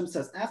away Hashem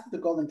says, after the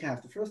golden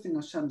calf, the first thing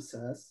Hashem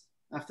says,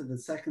 after the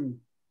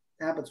second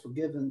tablets were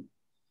given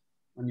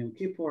on Yom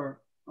Kippur,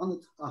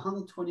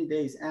 120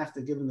 days after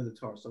giving the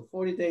Torah. So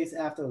 40 days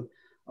after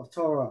of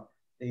Torah,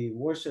 they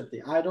worship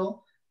the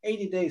idol.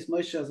 80 days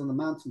Moshe is on the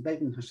mountain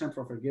begging Hashem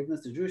for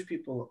forgiveness. The Jewish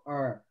people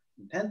are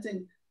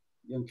repenting.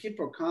 Yom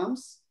Kippur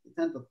comes, the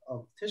 10th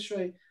of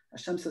Tishrei.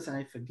 Hashem says,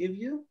 I forgive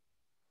you.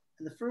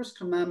 And the first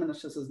commandment,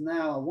 Hashem says,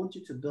 now I want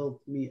you to build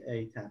me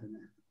a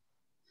tabernacle.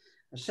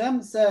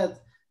 Hashem said,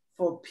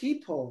 for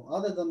people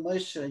other than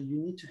Moshe, you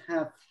need to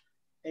have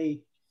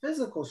a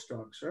physical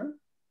structure,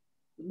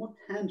 more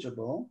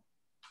tangible,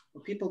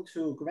 for people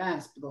to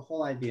grasp the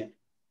whole idea.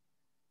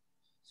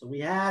 So we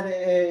had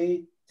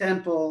a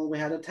temple, we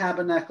had a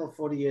tabernacle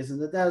 40 years in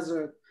the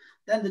desert.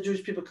 Then the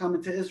Jewish people come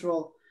into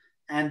Israel,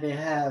 and they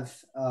have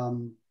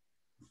a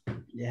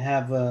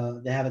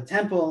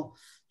temple,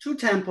 2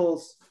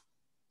 temples.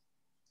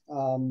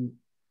 But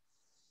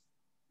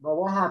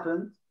what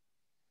happened?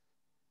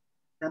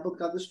 Temple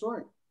got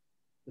destroyed.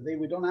 Today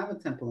we don't have a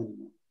temple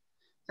anymore.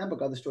 Temple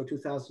got destroyed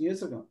 2,000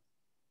 years ago.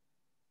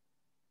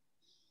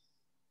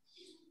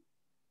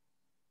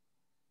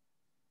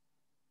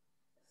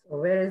 So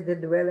where is the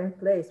dwelling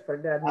place for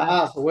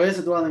God? So where's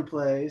the dwelling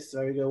place?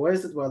 There we go.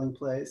 Where's the dwelling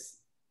place?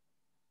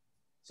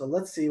 So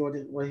let's see what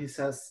he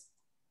says.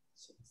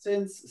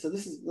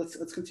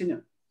 Let's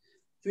continue.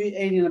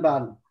 380 in the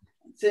bottom.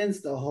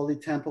 Since the holy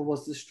temple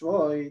was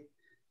destroyed,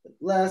 the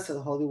blessed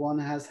Holy One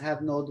has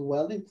had no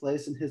dwelling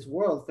place in his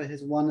world for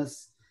his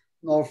oneness,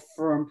 nor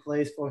firm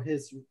place for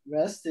his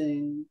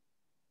resting,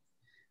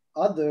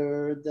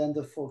 other than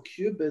the 4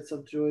 cubits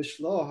of Jewish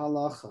law,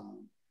 halacha.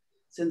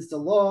 Since the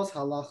laws,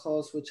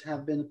 halachos, which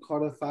have been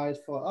codified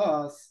for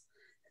us,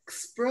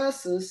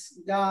 expresses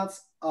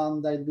God's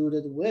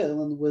undiluted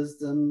will and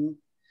wisdom,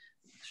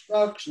 the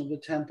destruction of the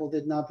temple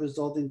did not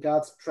result in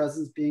God's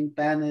presence being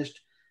banished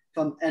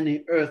from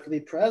any earthly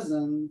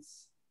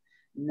presence.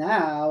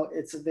 Now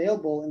it's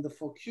available in the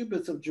 4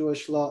 cubits of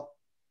Jewish law,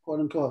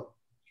 quote unquote.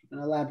 We're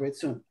going to elaborate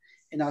soon.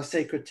 In our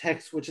sacred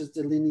text, which is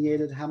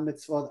delineated how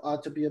mitzvot are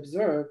to be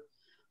observed,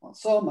 well,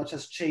 so much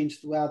has changed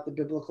throughout the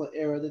biblical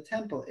era, the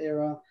temple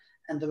era,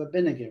 and the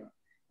rabbinic era.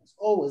 It's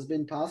always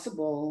been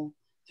possible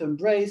to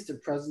embrace the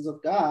presence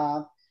of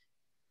God.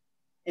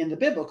 In the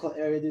biblical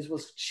era, this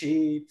was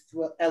achieved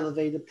through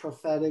elevated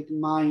prophetic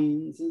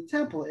minds. In the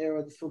temple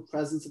era, through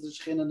presence of the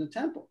Shekhinah in the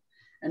temple.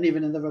 And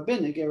even in the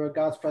rabbinic era,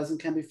 God's presence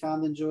can be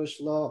found in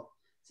Jewish law.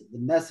 So the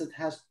method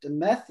has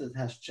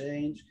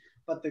changed,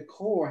 but the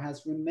core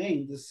has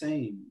remained the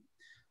same.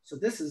 So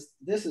this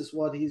is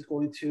what he's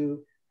going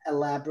to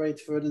elaborate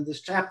further in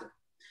this chapter.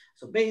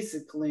 So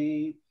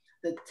basically,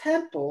 the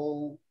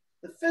temple,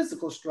 the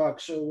physical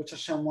structure, which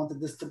Hashem wanted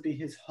this to be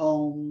his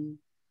home,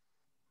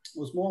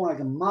 was more like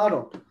a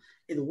model.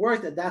 It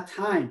worked at that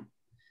time.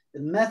 The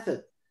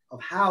method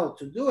of how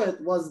to do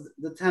it was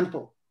the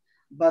temple.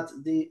 But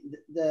the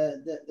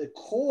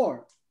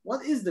core,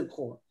 what is the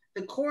core?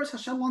 The core is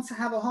Hashem wants to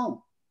have a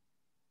home.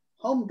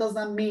 Home does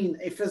not mean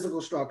a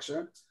physical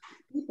structure.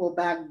 People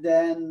back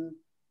then,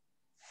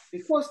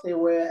 because they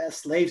were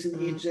slaves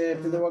in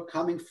Egypt and they were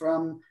coming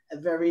from a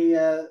very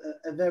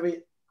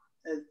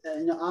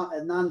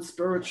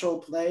non-spiritual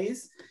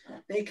place,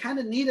 they kind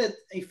of needed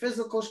a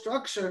physical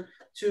structure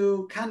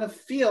to kind of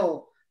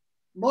feel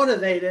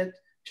motivated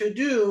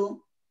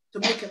to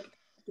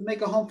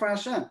make a home for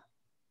Hashem.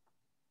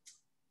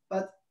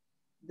 But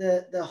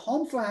the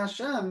home for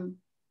Hashem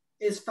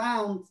is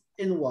found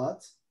in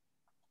what?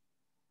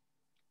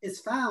 It's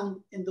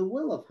found in the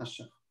will of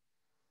Hashem.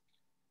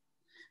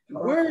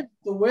 Where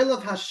the will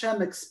of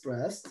Hashem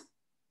expressed?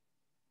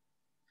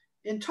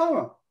 In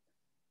Torah.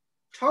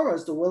 Torah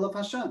is the will of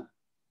Hashem.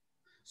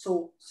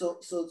 So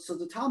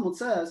the Talmud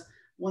says,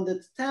 when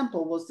the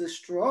temple was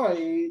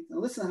destroyed, and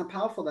listen how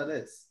powerful that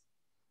is.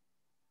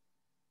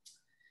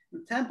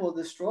 The temple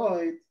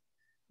destroyed,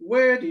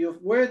 where is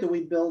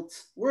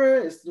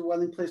the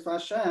dwelling place for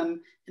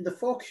Hashem? In the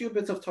 4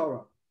 cubits of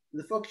Torah. In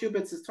the 4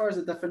 cubits is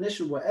Torah's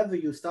definition. Wherever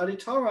you study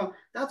Torah,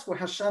 that's where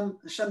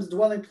Hashem's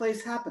dwelling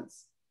place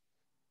happens.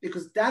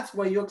 Because that's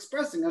where you're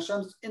expressing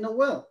Hashem's inner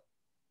will.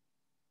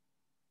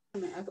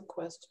 I have a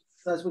question.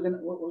 So as we're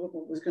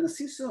going to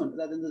see soon,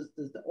 that in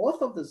the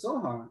author of the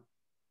Zohar,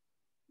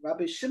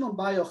 Rabbi Shimon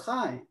Bar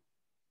Yochai,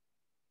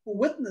 who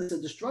witnessed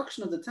the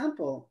destruction of the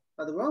temple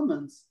by the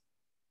Romans,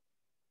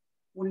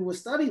 when he was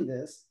studying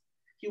this,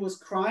 he was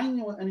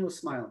crying and he was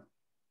smiling.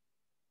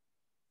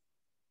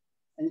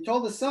 And he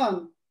told his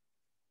son,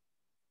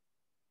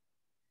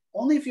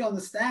 only if you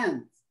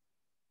understand,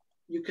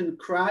 you can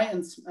cry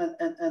and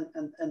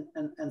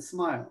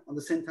smile on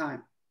the same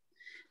time.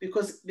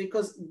 Because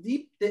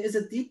there is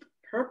a deep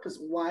purpose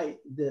why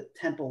the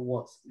temple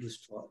was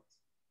destroyed.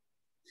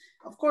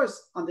 Of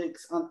course, on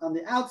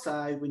the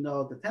outside, we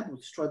know the temple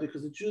was destroyed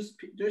because the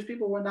Jewish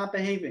people were not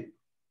behaving.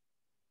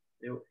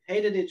 They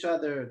hated each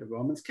other. The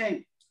Romans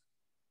came.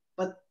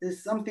 But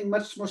there's something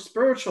much more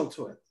spiritual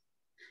to it.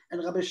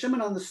 And Rabbi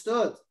Shimon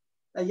understood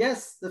that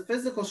yes, the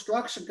physical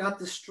structure got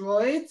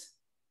destroyed,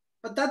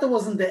 but that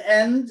wasn't the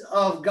end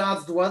of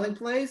God's dwelling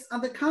place.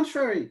 On the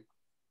contrary,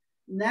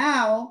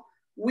 now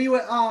we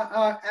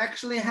are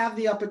actually have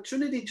the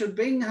opportunity to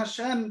bring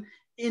Hashem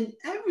in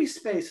every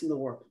space in the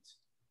world.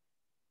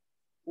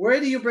 How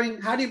do you bring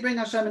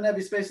Hashem in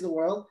every space of the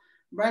world?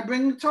 By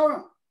bringing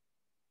Torah.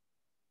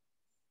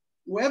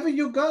 Wherever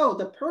you go,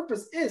 the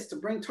purpose is to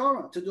bring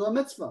Torah, to do a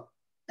mitzvah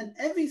in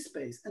every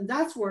space. And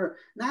that's where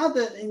now,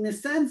 in a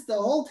sense, the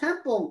whole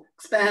temple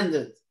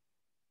expanded.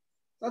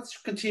 Let's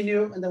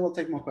continue and then we'll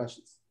take more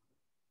questions.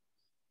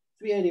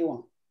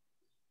 381.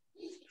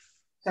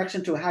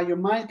 Section 2, how your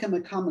mind can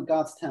become a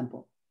God's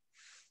temple.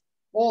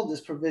 All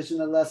this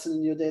provision a lesson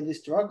in your daily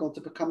struggle to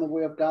become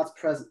aware of God's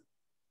presence.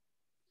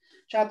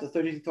 Chapter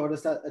 30 taught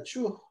us that a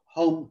true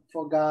home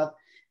for God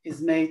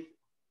is made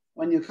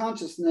when your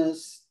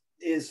consciousness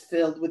is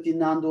filled with the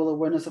non-dual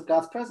awareness of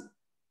God's presence.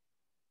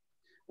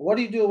 What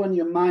do you do when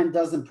your mind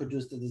doesn't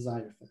produce the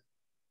desired effect?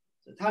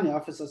 So Tanya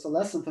offers us a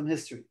lesson from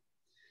history.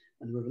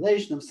 When the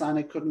revelation of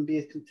Sinai couldn't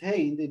be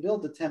contained, they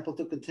built the temple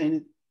to contain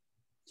it.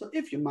 So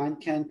if your mind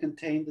can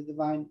contain the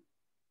divine,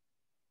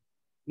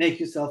 make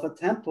yourself a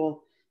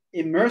temple,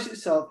 immerse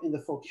yourself in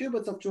the 4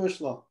 cubits of Jewish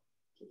law.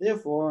 So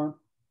therefore,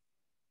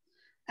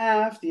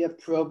 after you have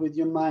probed with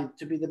your mind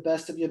to be the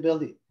best of your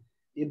ability,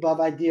 the above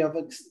idea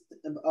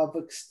of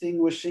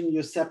extinguishing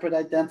your separate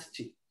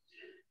identity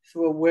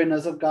through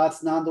awareness of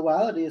God's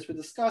non-duality, as we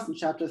discussed in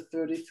chapter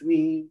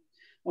 33,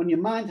 when your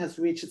mind has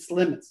reached its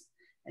limits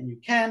and you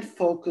can't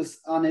focus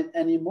on it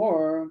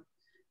anymore,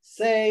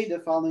 say the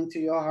following to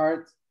your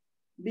heart: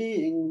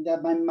 being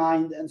that my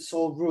mind and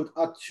soul root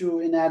are too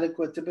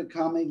inadequate to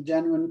become a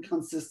genuine,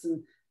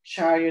 consistent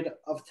chariot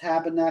of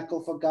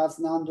tabernacle for God's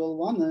non-dual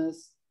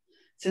oneness,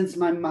 since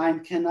my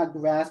mind cannot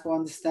grasp or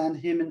understand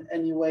him in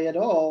any way at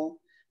all,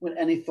 with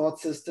any thought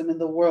system in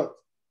the world,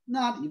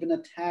 not even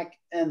a tack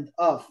end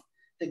of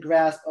the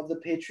grasp of the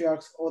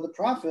patriarchs or the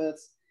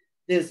prophets.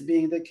 This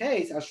being the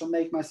case, I shall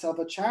make myself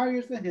a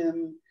chariot for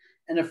him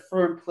and a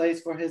firm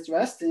place for his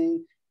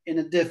resting in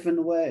a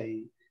different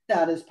way.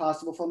 That is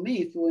possible for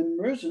me through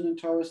immersion in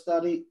Torah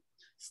study,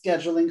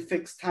 scheduling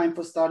fixed time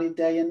for study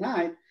day and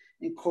night,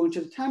 according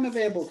to the time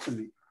available to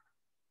me.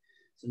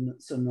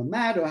 So no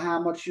matter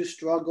how much you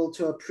struggle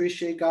to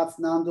appreciate God's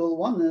non-dual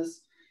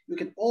oneness, you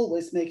can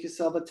always make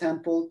yourself a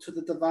temple to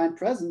the divine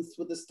presence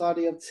with the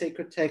study of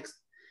sacred text.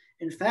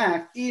 In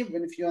fact,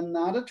 even if you're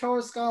not a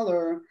Torah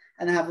scholar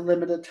and have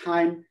limited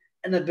time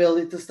and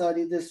ability to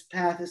study, this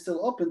path is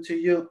still open to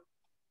you,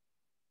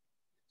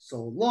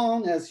 so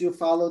long as you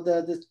follow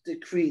the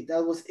decree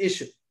that was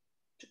issued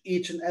to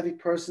each and every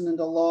person in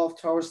the law of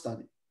Torah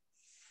study.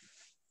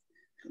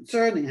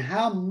 concerning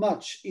how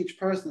much each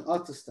person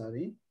ought to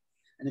study,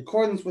 in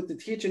accordance with the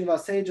teaching of our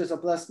sages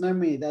of blessed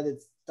memory, that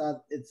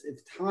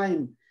if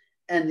time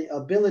and the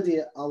ability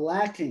are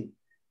lacking,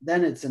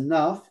 then it's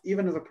enough,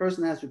 even if a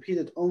person has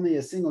repeated only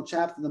a single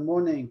chapter in the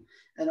morning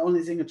and only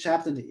a single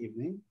chapter in the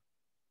evening.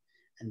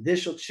 And this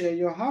shall cheer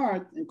your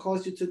heart and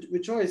cause you to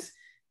rejoice,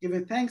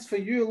 giving thanks for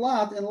your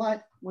lot in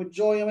life with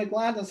joy and with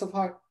gladness of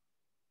heart.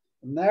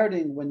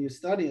 Meriting when you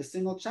study a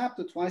single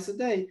chapter twice a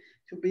day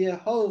to be a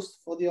host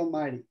for the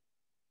Almighty,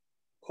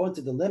 according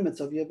to the limits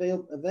of your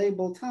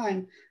available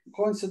time,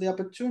 according to the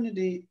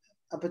opportunities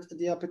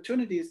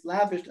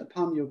lavished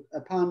upon you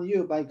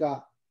by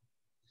God.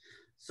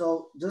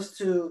 So just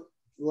to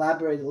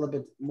elaborate a little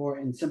bit more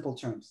in simple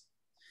terms,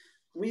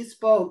 we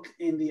spoke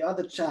in the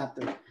other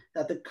chapter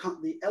that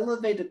the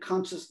elevated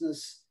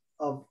consciousness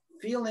of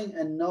feeling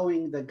and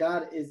knowing that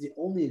God is the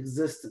only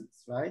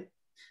existence, right?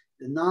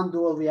 The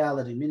non-dual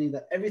reality, meaning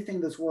that everything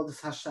in this world is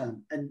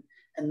Hashem and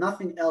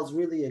nothing else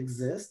really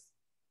exists.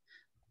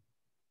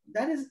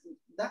 That is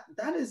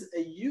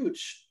a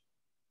huge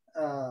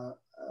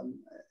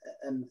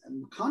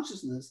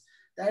consciousness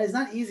that is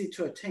not easy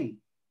to attain.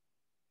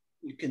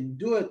 You can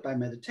do it by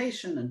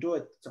meditation and do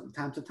it from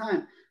time to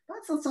time, but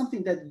it's not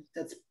something that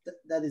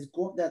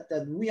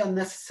we are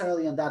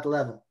necessarily on that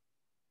level.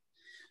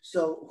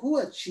 So who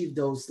achieved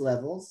those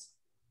levels?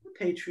 The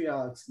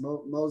patriarchs,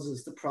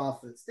 Moses, the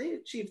prophets. They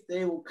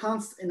were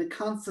in a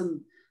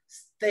constant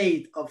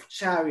state of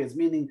chariots,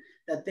 meaning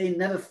that they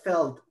never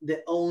felt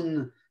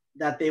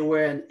that they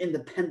were an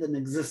independent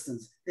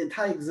existence. The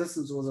entire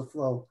existence was a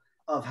flow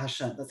of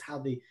Hashem. That's how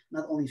they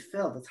not only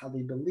felt, that's how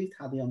they believed,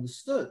 how they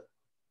understood,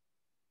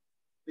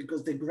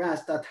 because they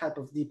grasped that type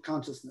of deep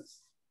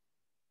consciousness.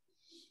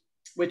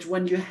 Which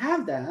when you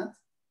have that,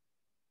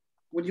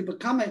 when you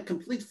become a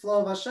complete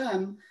flow of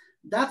Hashem,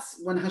 that's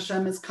when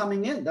Hashem is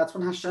coming in. That's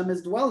when Hashem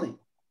is dwelling.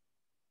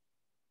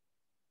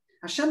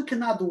 Hashem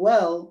cannot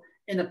dwell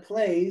in a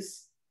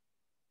place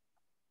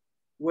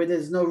where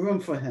there's no room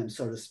for him,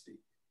 so to speak.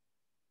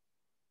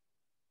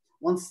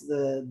 Once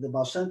the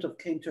Baal Shem Tov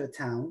came to a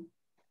town,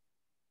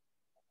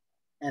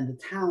 and the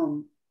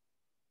town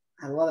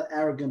had a lot of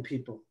arrogant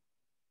people.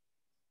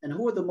 And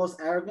who were the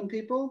most arrogant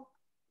people?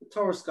 The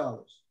Torah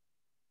scholars,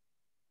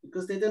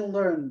 because they didn't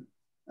learn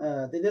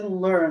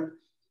the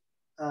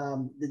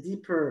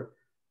deeper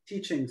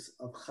teachings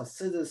of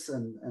Hasidus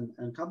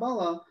and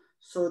Kabbalah.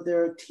 So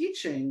their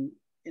teaching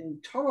in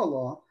Torah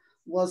law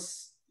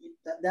was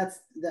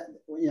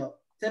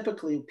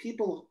typically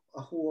people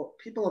of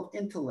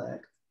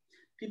intellect,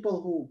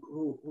 people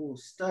who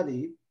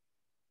study,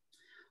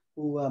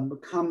 who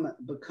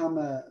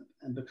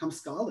become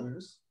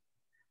scholars.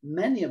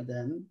 Many of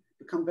them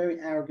become very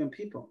arrogant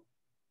people.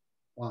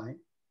 Why?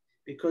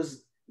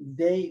 Because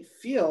they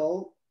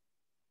feel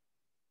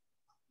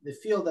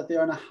that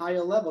they're on a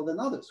higher level than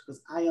others,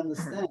 because I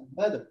understand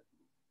better,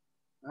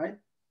 right?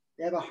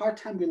 They have a hard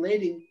time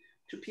relating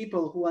to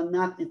people who are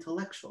not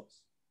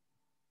intellectuals.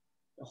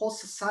 The whole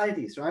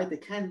societies, right?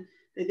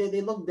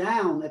 They look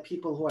down at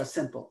people who are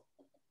simple.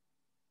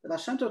 But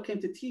Hashem Tov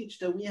came to teach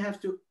that we have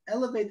to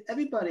elevate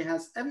everybody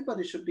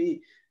should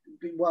be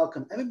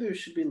welcome, everybody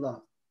should be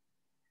loved.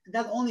 And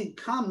that only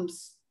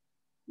comes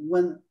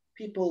when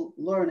people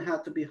learn how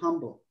to be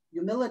humble.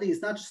 Humility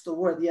is not just a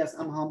word, yes,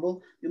 I'm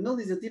humble.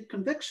 Humility is a deep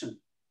conviction.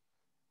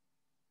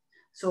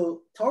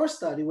 So Torah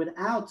study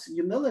without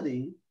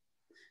humility,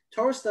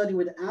 Torah study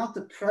without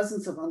the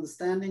presence of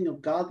understanding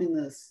of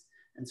godliness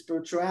and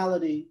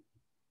spirituality,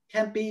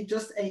 can be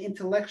just an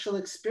intellectual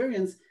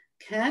experience,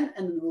 can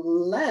and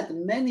led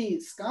many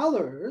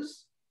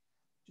scholars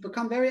to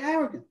become very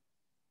arrogant.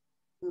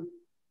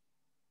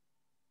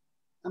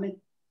 I mean,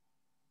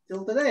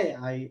 till today,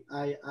 I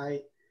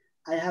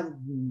have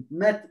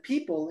met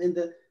people in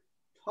the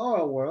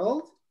Torah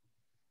world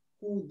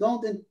who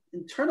don't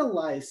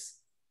internalize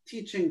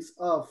teachings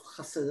of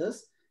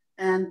Hasidus,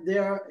 and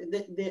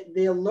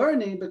their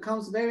learning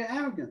becomes very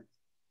arrogant.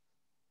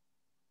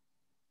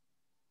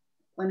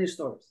 Plenty of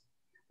stories,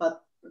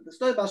 but the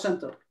story about Shem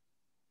Tov,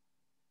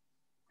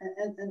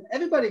 and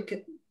everybody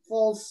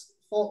falls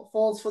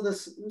for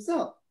this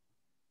himself.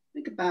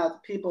 Think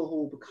about people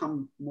who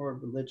become more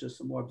religious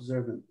and more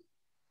observant.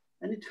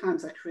 Many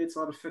times that creates a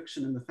lot of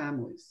friction in the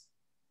families.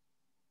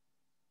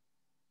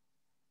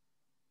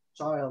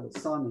 Child, a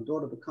son, a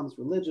daughter becomes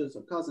religious,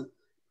 or cousin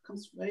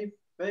becomes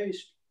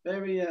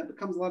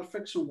becomes a lot of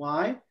friction.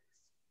 Why?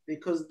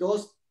 Because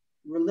those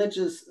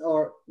religious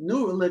or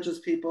new religious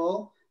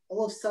people,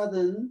 all of a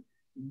sudden,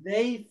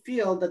 they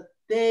feel that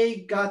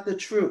they got the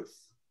truth,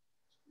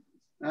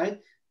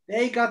 right?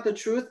 They got the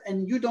truth,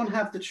 and you don't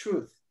have the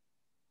truth,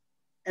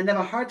 and they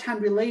have a hard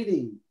time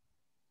relating.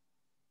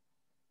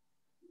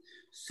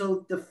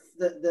 So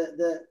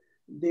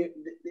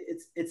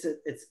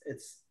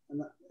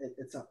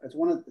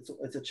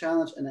it's a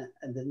challenge,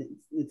 and then it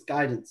needs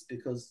guidance,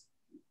 because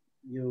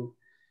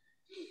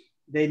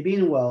they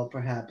mean well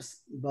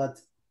perhaps, but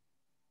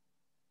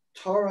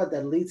Torah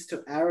that leads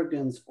to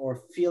arrogance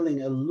or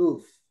feeling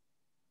aloof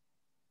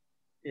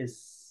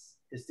is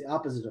the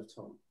opposite of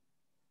Torah.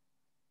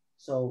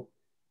 So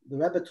the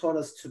Rebbe taught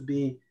us to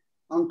be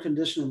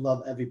unconditionally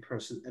love every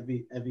person,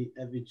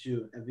 every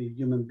Jew, every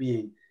human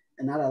being,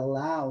 and not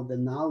allow the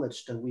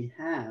knowledge that we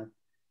have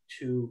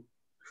to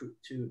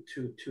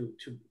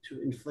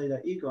inflate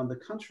our ego. On the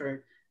contrary,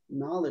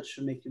 knowledge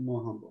should make you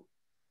more humble.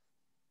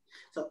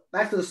 So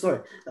back to the story.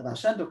 The Baal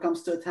Shem Tov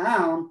comes to a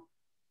town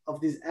of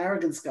these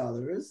arrogant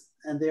scholars,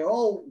 and they're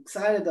all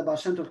excited that Baal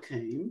Shem Tov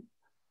came,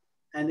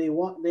 and they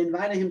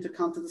invited him to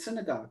come to the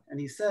synagogue.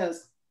 And he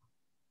says,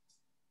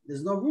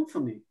 there's no room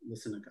for me in the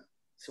synagogue.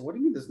 So what do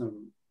you mean there's no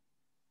room?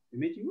 We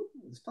made you room.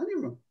 There's plenty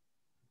of room.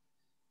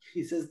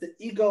 He says the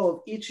ego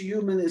of each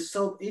human is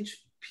so,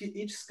 each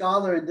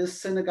scholar in this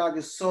synagogue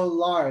is so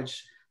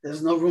large,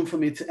 there's no room for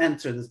me to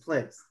enter this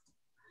place.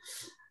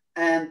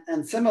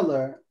 And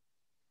similar,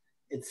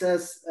 it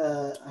says,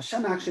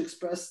 Hashem actually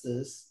expressed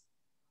this,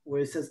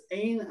 where he says,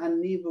 Ein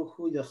ani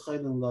v'hu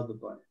yachayden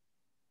l'adabai.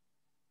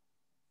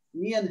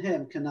 Me and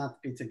him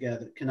cannot be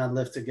together, cannot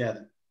live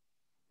together.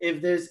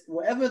 If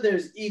wherever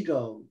there's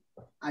ego,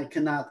 I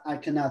cannot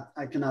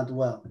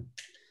dwell.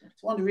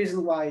 It's one of the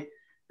reasons why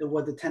there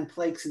were the 10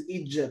 plagues in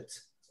Egypt.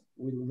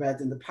 We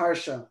read in the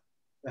Parsha,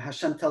 where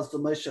Hashem tells to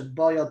Moshe,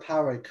 Boyal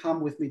Paroi,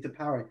 come with me to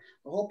Paroi.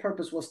 The whole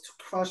purpose was to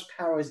crush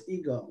Paroi's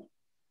ego.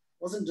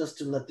 It wasn't just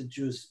to let the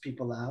Jewish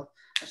people out.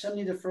 Hashem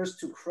needed first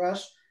to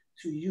crush,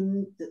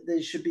 that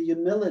there should be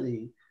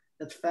humility,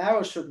 that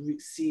Pharaoh should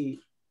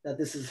see that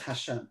this is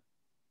Hashem.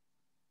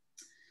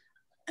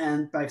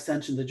 And by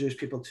extension, the Jewish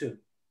people too.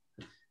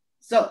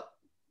 So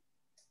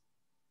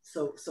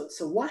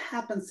what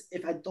happens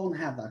if I don't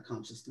have that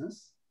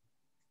consciousness?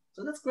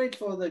 So that's great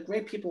for the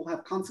great people who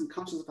have constant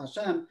consciousness of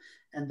Hashem,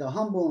 and they're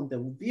humble, and they're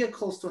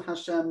vehicles to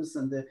Hashem's,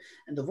 and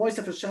the voice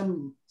of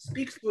Hashem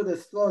speaks through their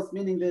throats,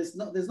 meaning there's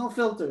no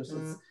filters.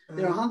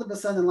 They're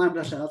 100% in line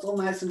with Hashem. That's all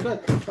nice and good.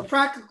 But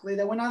practically,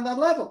 they went on that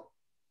level.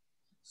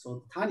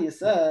 So Tanya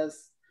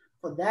says,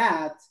 for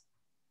that,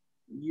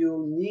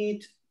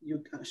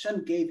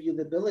 Hashem gave you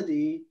the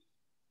ability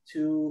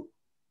to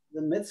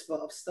the mitzvah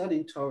of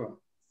studying Torah.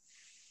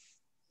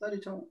 Study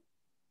Torah.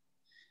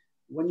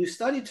 When you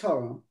study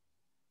Torah,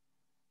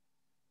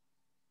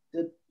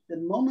 the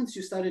moments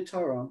you study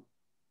Torah,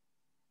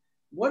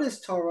 what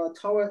is Torah?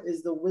 Torah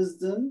is the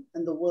wisdom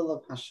and the will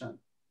of Hashem.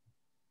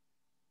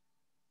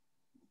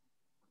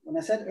 When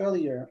I said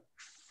earlier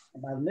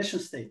about a mission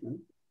statement,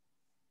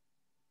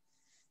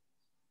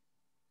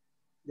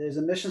 there's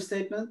a mission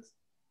statement,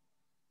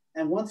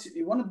 and once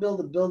you want to build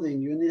a building,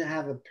 you need to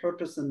have a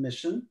purpose and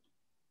mission.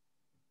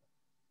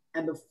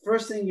 And the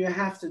first thing you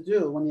have to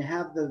do when you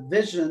have the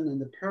vision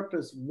and the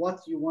purpose,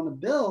 what you want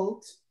to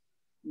build,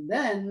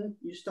 then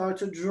you start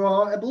to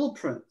draw a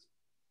blueprint,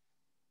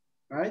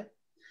 right?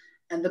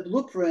 And the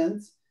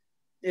blueprint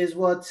is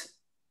what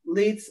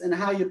leads in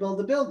how you build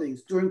the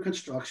buildings. During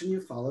construction,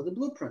 you follow the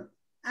blueprint.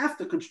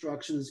 After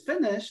construction is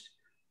finished,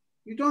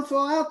 you don't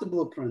throw out the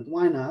blueprint.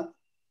 Why not?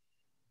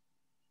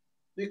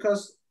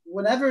 Because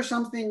whenever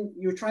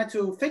you're trying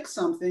to fix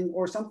something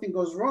or something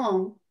goes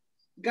wrong,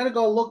 you got to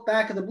go look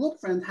back at the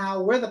blueprint,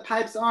 where the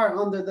pipes are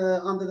under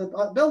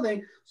the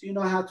building, so you know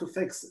how to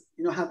fix it.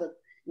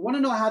 You want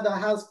to know how the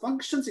house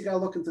functions, you got to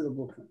look into the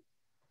blueprint.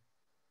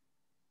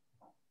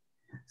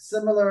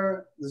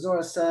 Similar, the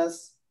Zohar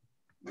says,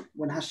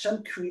 when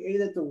Hashem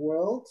created the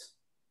world,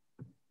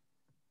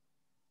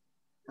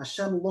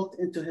 Hashem looked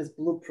into his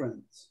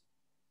blueprint.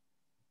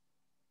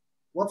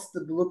 What's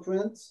the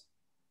blueprint?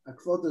 I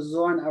quote the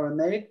Zohar in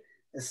Aramaic,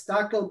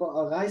 Estakel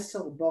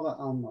ba'araisa ubara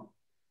alma.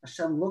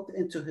 Hashem looked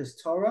into his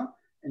Torah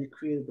and he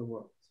created the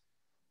world.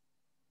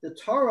 The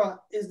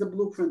Torah is the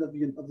blueprint of the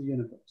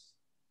universe.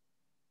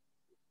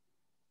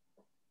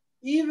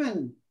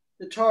 Even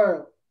the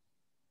Torah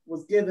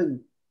was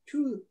given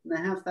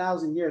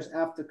 2,500 years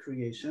after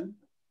creation,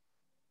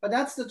 but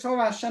that's the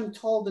Torah Hashem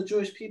told the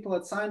Jewish people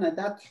at Sinai.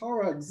 That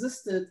Torah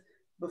existed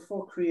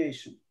before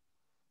creation.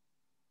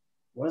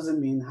 What does it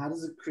mean? How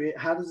does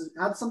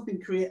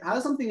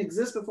something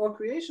exist before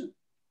creation?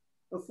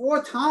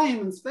 Before time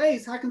and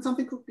space, how can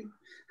something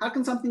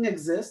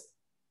exist?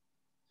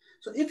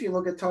 So if you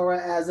look at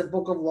Torah as a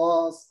book of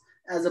laws,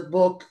 as a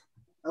book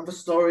of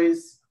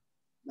stories,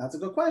 that's a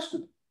good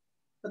question.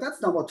 But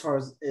that's not what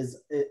Torah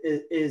is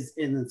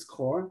in its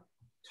core.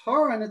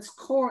 Torah in its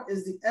core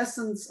is the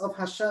essence of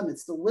Hashem.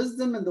 It's the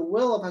wisdom and the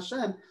will of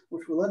Hashem,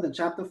 which we learned in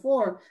chapter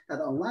 4, that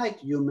unlike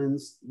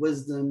humans,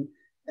 wisdom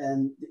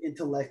and the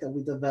intellect that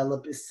we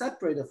develop is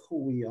separate of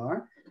who we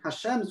are.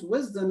 Hashem's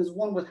wisdom is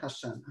one with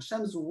Hashem.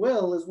 Hashem's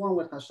will is one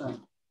with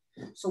Hashem.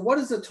 So what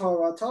is the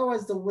Torah? Torah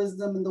is the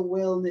wisdom and the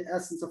will and the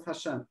essence of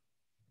Hashem.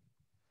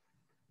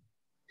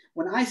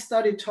 When I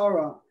study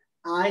Torah,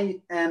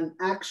 I am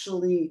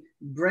actually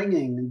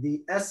bringing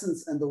the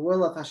essence and the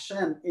will of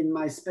Hashem in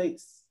my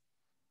space.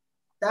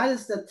 That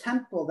is the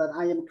temple that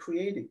I am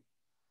creating.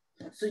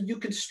 So you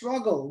can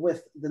struggle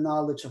with the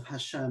knowledge of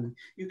Hashem.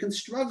 You can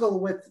struggle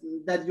with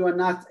that you are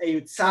not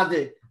a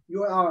tzaddik.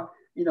 You are,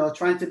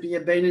 trying to be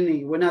a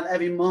Beinoni. We're not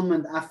every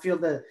moment. I feel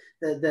the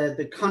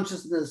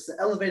consciousness, the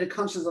elevated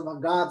consciousness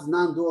of God's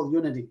non-dual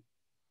unity.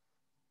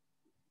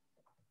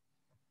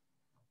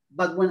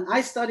 But when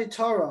I study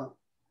Torah,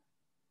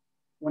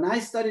 and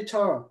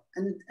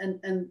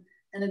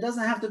it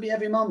doesn't have to be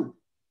every moment,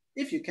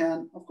 if you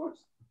can, of course.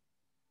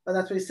 But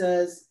that's what he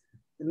says.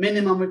 The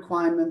minimum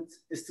requirement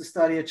is to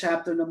study a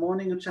chapter in the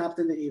morning, a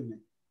chapter in the evening.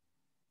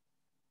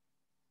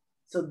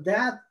 So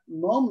that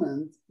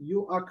moment,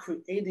 you are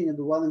creating a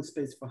dwelling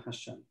space for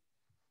Hashem.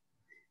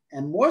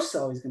 And more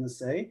so, he's going to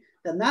say,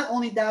 that not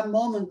only that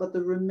moment, but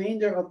the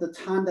remainder of the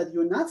time that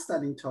you're not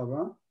studying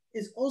Torah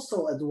is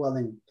also a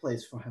dwelling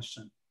place for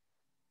Hashem.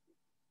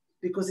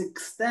 Because it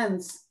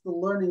extends the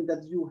learning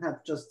that you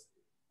have just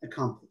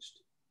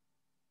accomplished.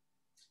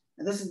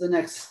 And this is the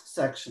next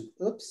section.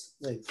 Oops,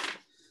 wait.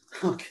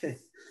 Okay,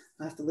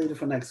 I have to leave it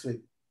for next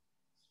week.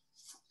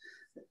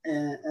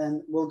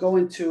 And we'll go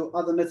into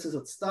other mitzvahs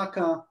of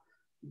tzedakah.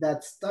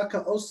 That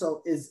tzedakah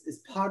also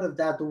is part of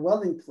that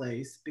dwelling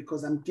place,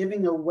 because I'm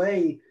giving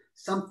away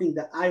something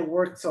that I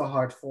worked so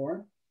hard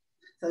for.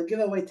 So I give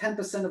away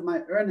 10% of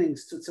my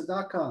earnings to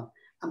tzedakah.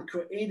 I'm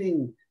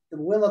creating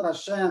the will of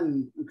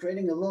Hashem. I'm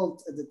creating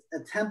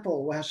a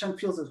temple where Hashem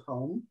feels at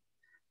home.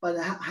 But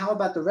how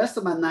about the rest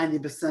of my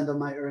 90% of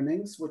my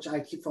earnings, which I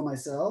keep for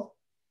myself?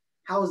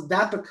 How has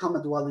that become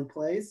a dwelling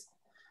place?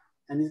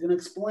 And he's going to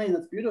explain,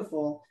 that's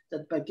beautiful,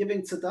 that by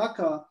giving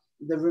tzedakah,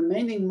 the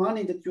remaining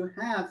money that you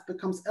have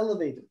becomes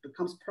elevated,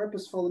 becomes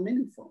purposeful and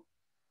meaningful.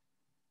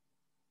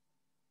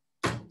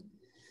 Whew.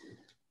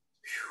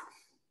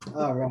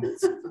 All right.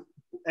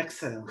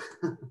 Exhale.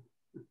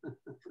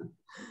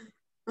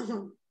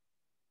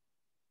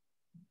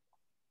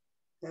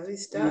 Heavy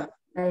stuff.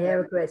 I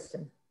have a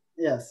question.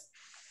 Yes.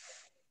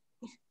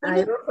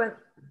 I often,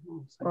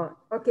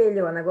 okay,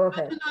 Leona, go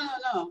ahead.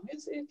 No.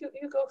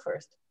 You go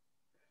first.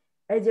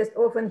 I just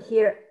often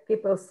hear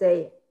people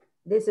say,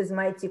 this is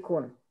my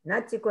tikkun,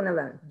 not tikkun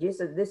alone.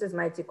 Jesus, this is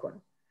my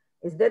tikkun.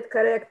 Is that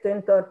correct to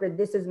interpret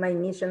this is my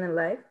mission in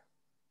life?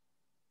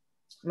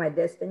 My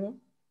destiny?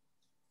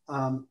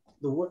 The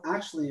word,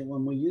 actually,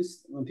 when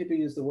people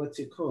use the word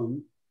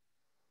tikkun,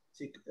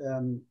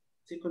 tikkun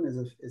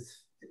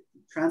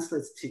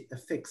translates to a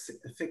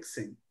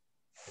fixing.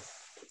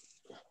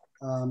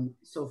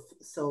 So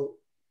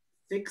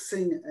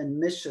fixing and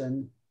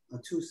mission are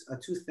two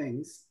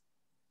things.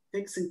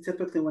 Fixing,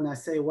 typically, when I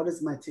say what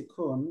is my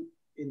tikkun,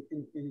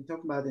 in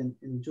talk about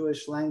in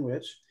Jewish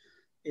language,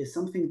 is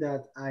something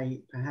that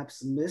I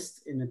perhaps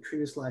missed in a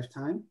previous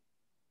lifetime,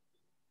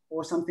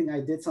 or something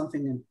I did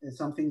something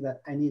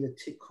that I need a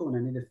tikkun, I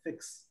need a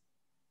fix.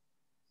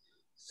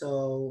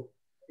 So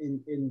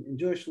in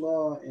Jewish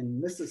law, in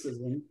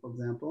mysticism, for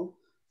example,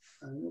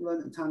 we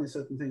learn in Tanya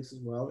certain things as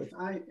well. If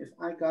I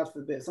God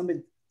forbid,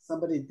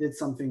 somebody did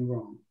something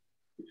wrong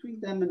between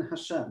them and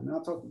Hashem. Now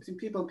talking between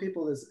people and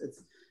people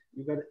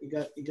you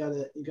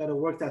got to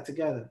work that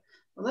together.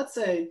 But let's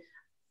say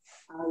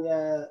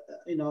I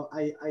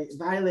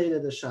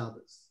violated the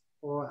Shabbos,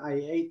 or I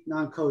ate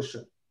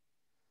non-kosher.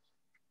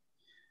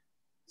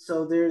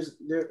 So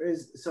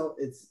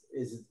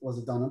was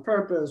it done on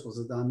purpose? Was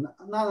it done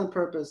not on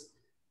purpose?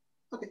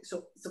 Okay,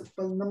 so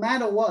but no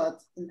matter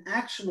what, an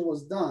action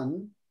was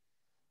done,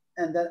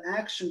 and that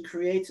action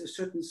creates a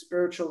certain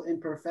spiritual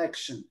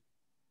imperfection.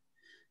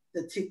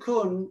 The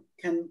tikkun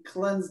can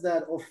cleanse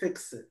that or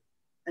fix it.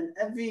 And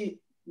every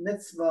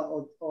mitzvah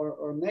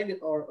or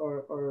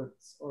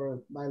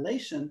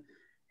violation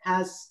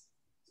has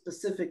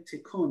specific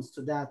tikkuns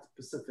to that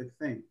specific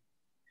thing.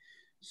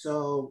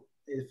 So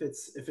if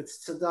it's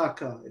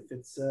tzedakah, if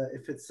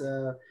it's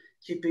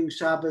keeping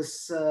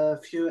Shabbos a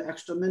few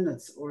extra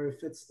minutes, or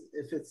if it's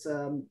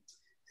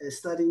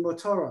studying more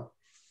Torah,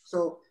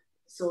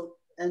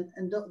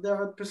 and there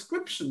are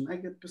I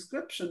get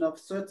prescription of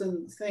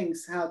certain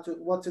things,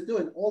 what to do,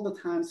 and all the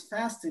times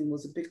fasting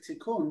was a big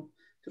tikkun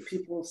to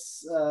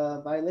people's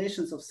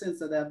violations of sins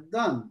that they have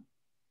done.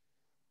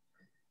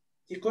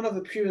 Tikkun of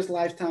the previous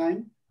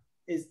lifetime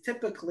is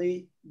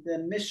typically the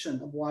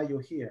mission of why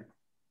you're here.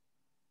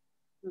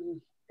 Mm-hmm.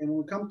 And when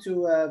we come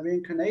to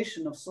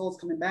reincarnation of souls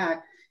coming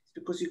back, it's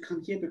because you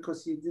come here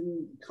because you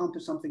didn't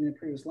accomplish something in a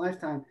previous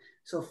lifetime.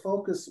 So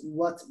focus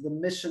what the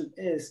mission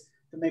is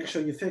to make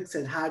sure you fix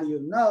it. How do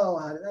you know?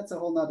 That's a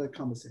whole nother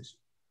conversation.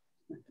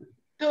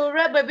 So,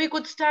 Rabbi, we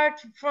could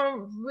start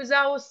with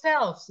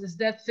ourselves. Is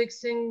that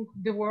fixing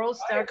the world?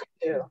 Start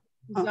with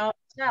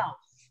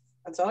ourselves.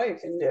 That's all you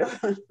can do.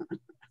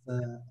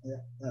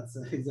 Yeah, that's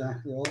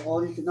exactly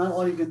all you can. Not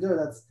all you can do.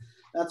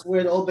 That's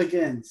where it all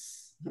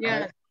begins.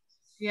 Yeah, right?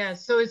 Yeah.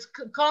 So it's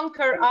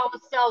conquer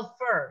ourselves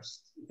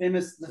first.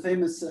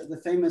 The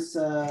famous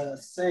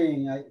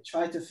saying: "I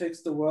tried to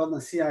fix the world, and I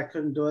see I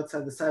couldn't do it,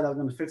 so I decided I'm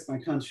going to fix my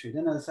country.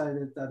 Then I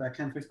decided that I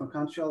can't fix my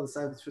country. I'll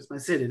decide to fix my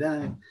city.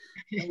 Then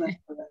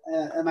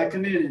and my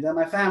community. Then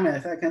my family.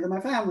 If I can't do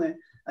my family,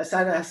 I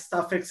decided I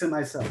stop fixing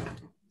myself."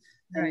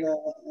 Right.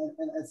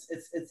 And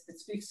it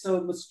speaks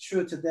so much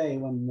true today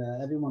when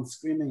everyone's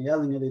screaming,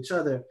 yelling at each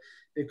other,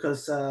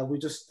 because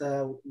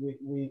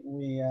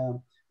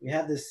we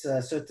have this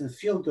certain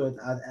feel-good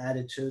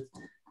attitude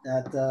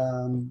that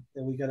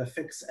we got to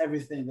fix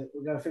everything, that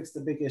we got to fix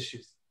the big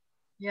issues.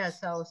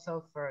 Yes,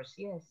 also first.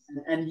 Yes.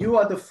 And you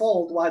are the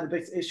fault why the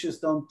big issues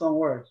don't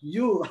work.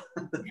 You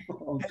are the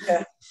fault.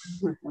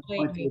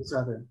 Point to each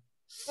other.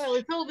 Well,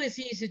 it's always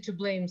easy to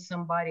blame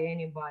somebody,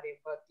 anybody,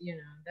 but you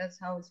know, that's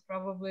how it's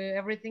probably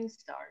everything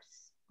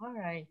starts. All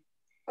right.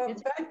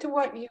 But back to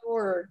what you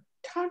were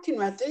talking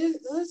about,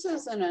 this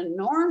is an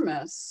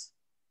enormous,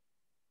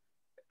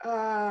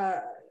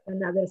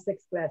 another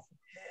 6 classes.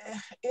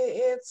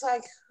 It's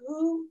like,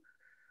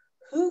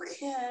 who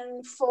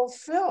can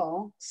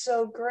fulfill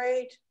so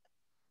great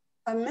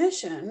a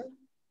mission?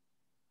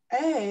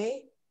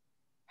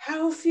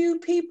 How few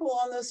people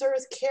on this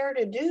earth care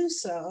to do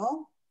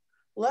so,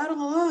 let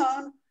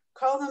alone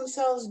call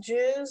themselves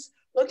Jews.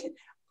 Look,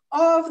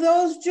 of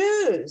those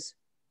Jews,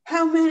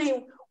 how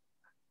many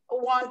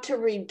want to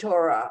read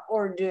Torah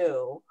or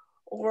do,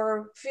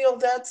 or feel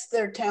that's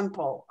their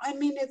temple? I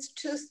mean, it's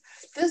just,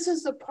 this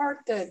is the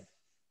part that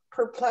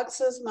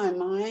perplexes my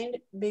mind,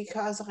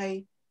 because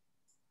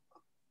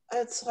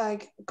it's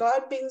like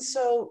God being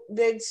so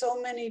big, so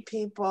many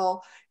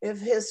people, if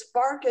his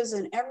spark is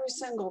in every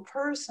single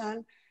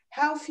person,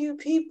 how few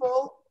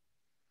people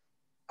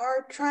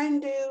are trying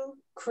to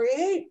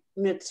create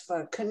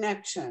mitzvah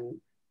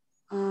connection,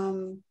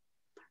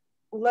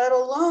 let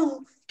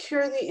alone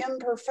cure the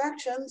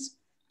imperfections.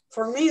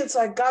 For me, it's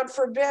like, God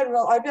forbid,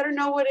 well, I better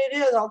know what it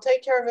is. I'll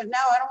take care of it now.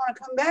 I don't want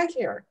to come back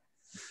here.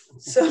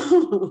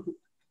 So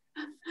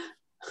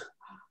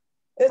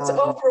it's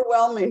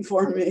overwhelming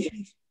for me.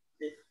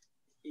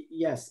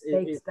 Yes,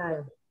 Takes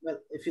time.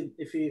 But if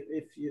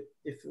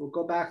you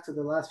go back to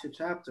the last few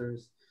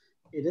chapters,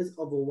 it is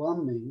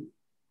overwhelming,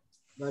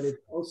 but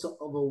it's also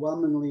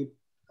overwhelmingly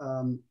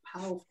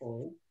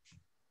powerful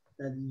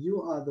that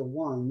you are the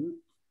one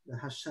that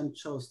Hashem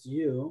chose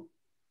you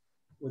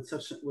with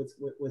such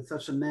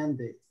a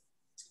mandate.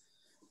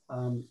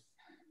 And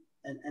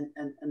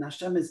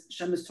Hashem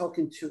is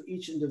talking to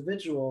each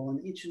individual,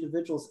 and each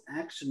individual's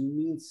action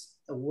means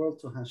a world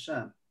to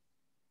Hashem.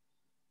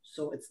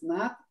 So it's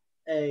not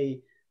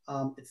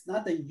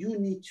that you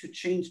need to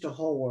change the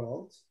whole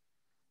world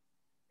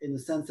in the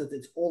sense that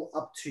it's all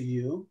up to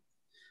you,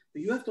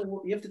 but you have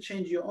to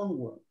change your own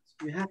world.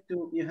 You have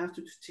to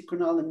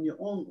tikkun olam in your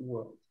own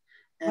world,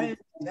 and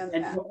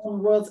your own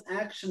world's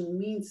action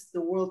means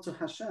the world to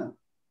Hashem.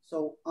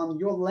 So on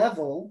your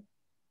level,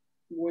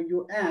 where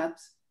you're at,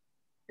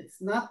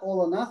 it's not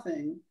all or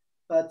nothing,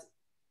 but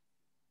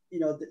you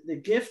know the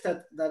gift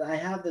that I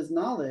have this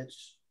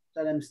knowledge,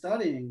 that I'm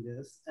studying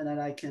this, and that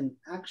I can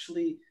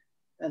actually,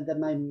 and that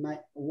my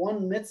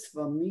one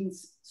mitzvah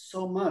means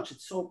so much,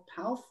 it's so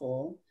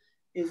powerful,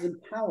 is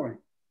empowering.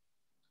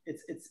 It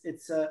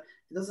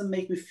doesn't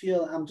make me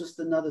feel I'm just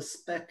another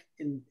speck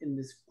in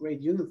this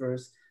great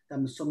universe that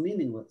I'm so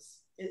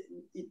meaningless. It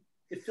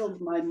fills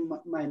my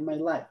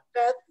life.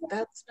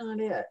 That's not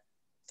it.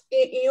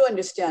 You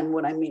understand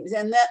what I mean,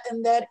 and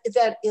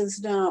that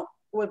is not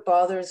what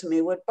bothers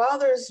me. What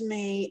bothers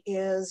me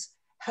is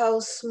how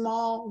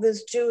small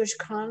this Jewish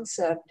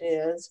concept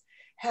is,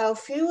 how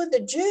few of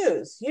the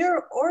Jews,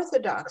 you're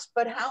Orthodox,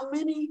 but how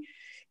many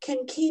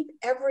can keep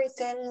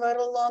everything, let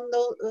alone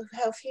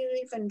how few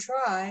even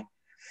try.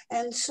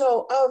 And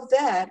so of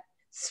that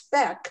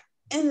speck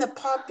in the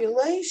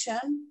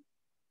population,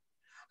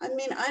 I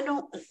mean, I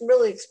don't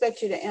really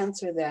expect you to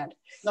answer that.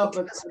 No,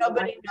 but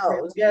nobody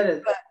knows. Get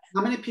it. But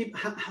how many people,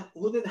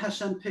 who did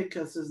Hashem pick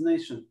as his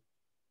nation?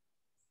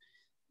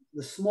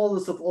 The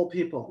smallest of all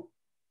people,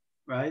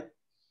 right?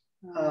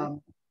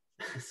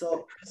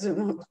 So,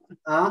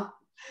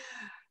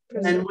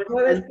 and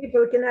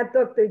people cannot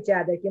talk to each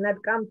other,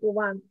 cannot come to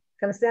one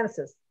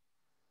consensus,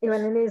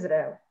 even in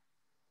Israel.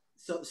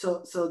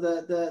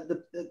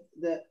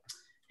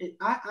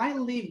 I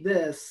leave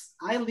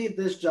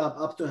this job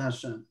up to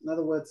Hashem. In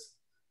other words,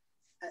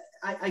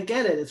 I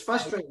get it. It's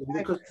frustrating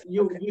because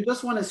you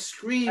just want to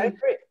scream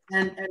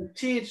and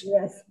teach.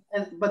 Yes.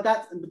 But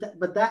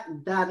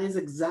that is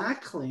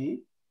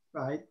exactly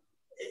right.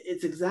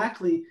 It's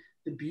exactly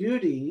the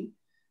beauty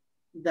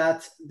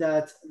that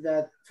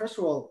first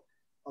of all,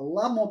 a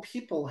lot more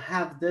people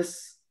have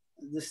this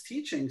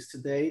teachings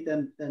today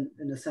than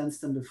in a sense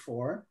than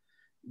before.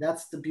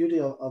 That's the beauty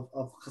of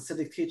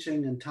Hasidic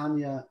teaching and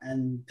Tanya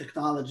and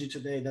technology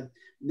today, that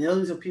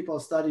millions of people are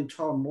studying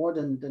Torah more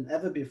than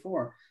ever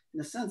before. In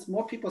a sense,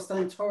 more people are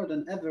studying Torah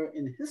than ever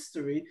in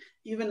history,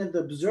 even if the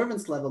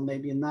observance level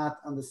maybe not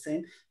on the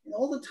same. In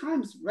all the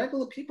times,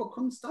 regular people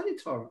couldn't study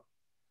Torah.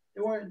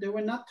 They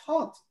were not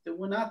taught. They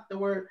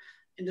were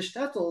in the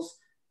shtetls.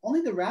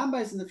 Only the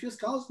rabbis and the few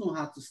scholars knew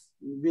how to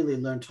really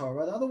learn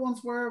Torah. The other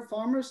ones were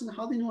farmers and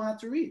hardly knew how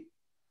to read.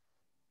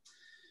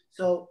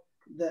 So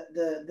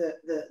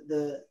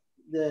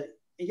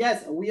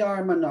yes, we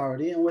are a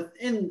minority, and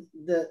within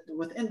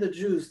the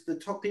Jews, the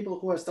people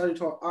who are studying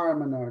Torah are a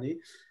minority,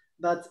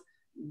 but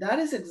that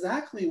is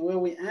exactly where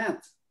we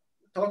at,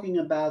 talking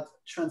about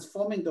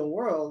transforming the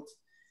world.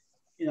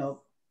 You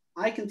know,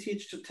 I can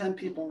teach to 10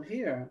 people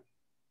here,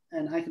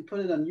 and I can put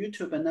it on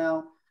YouTube, and now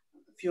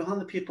a few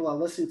hundred people are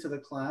listening to the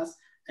class,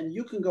 and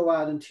you can go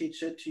out and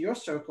teach it to your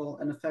circle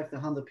and affect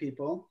 100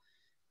 people.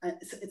 And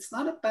it's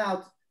not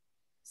about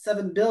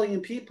 7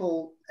 billion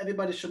people,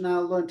 everybody should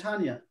now learn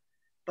Tanya.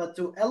 But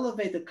to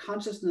elevate the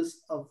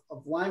consciousness of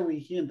why we're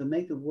here and to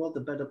make the world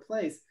a better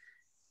place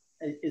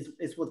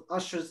is what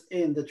ushers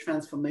in the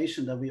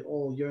transformation that we're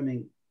all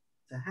yearning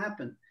to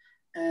happen.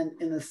 And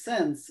in a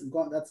sense,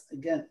 that's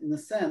again, in a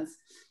sense,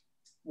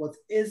 what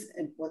is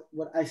and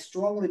what I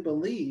strongly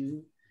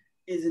believe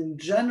is in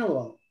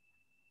general,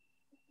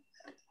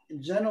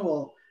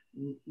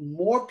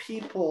 more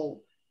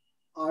people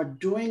are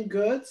doing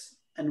good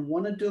and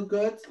want to do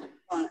good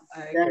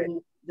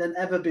than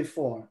ever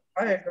before.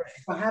 I agree.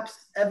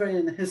 Perhaps ever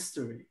in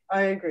history.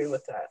 I agree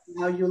with that.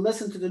 Now you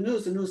listen to the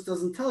news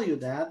doesn't tell you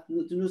that.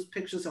 The news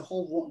pictures a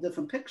whole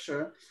different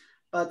picture.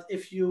 But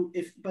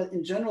but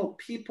in general,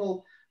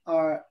 people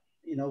are,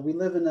 we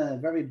live in a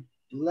very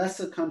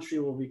blessed country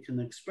where we can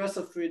express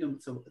our freedom.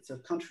 It's a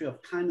country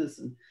of kindness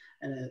and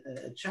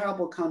a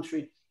charitable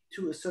country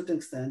to a certain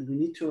extent. We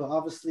need to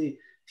obviously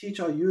teach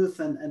our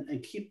youth and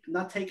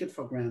not take it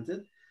for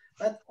granted.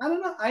 But I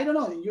don't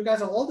know. You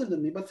guys are older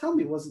than me, but tell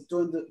me, was it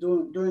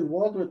during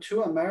World War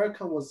II,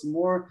 America was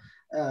more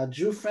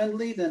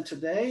Jew-friendly than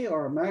today,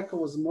 or America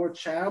was more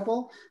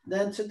charitable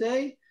than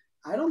today?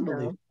 I don't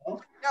believe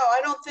so. No,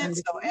 I don't think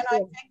so. And I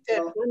think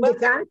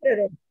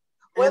that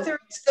whether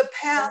it's the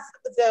path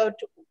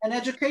and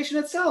education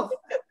itself,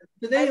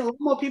 today a lot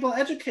more people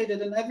educated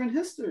than ever in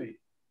history.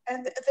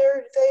 And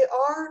they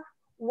are,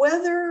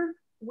 whether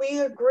we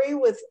agree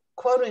with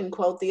quote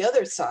unquote the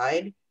other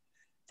side,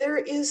 there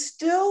is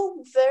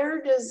still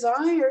their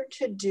desire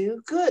to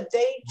do good.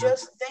 They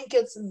just think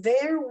it's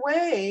their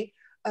way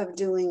of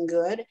doing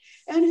good.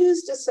 And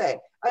who's to say?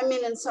 I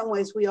mean, in some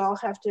ways, we all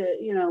have to,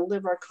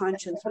 live our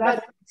conscience.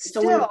 But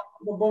still,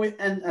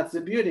 and that's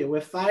the beauty.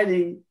 We're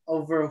fighting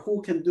over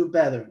who can do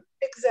better.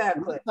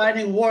 Exactly. We're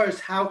fighting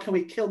wars. How can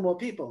we kill more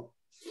people?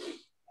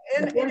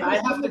 And I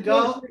have to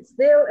go.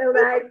 Still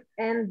alive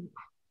and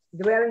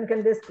dwelling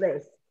in this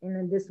place,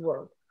 in this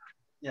world.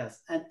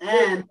 Yes,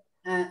 and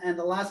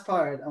the last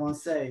part I want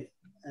to say,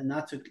 and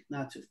not to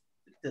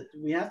that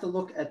we have to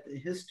look at the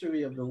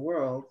history of the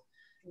world.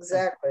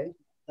 Exactly.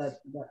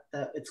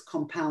 That it's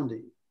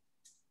compounding.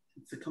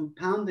 It's a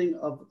compounding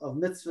of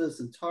mitzvahs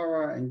and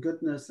Torah and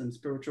goodness and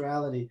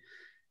spirituality.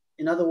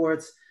 In other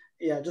words,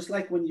 just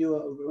like when you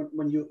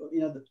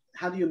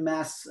how do you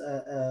mass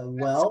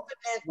wealth?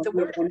 The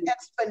word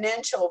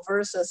exponential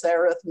versus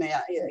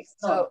arithmetic.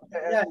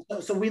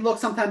 So we look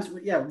sometimes,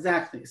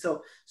 exactly.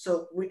 So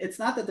it's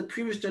not that the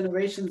previous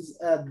generation's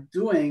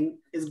doing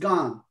is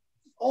gone.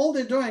 All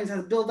they're doing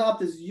has built up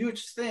this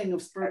huge thing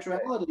of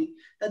spirituality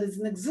that is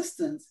in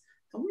existence.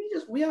 And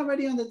we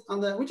already on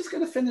the we just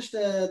gotta finish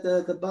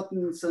the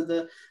buttons and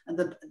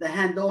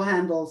the door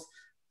handles.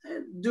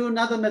 Do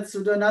another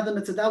mitzvah.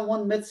 That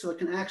one mitzvah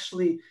can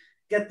actually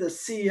get the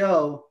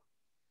CEO,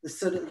 the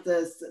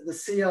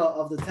CEO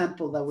of the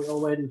temple that we're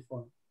all waiting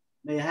for.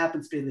 May it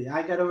happen speedily.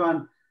 I gotta run.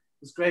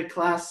 It was a great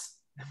class.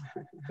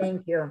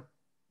 Thank you.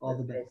 All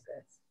the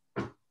best.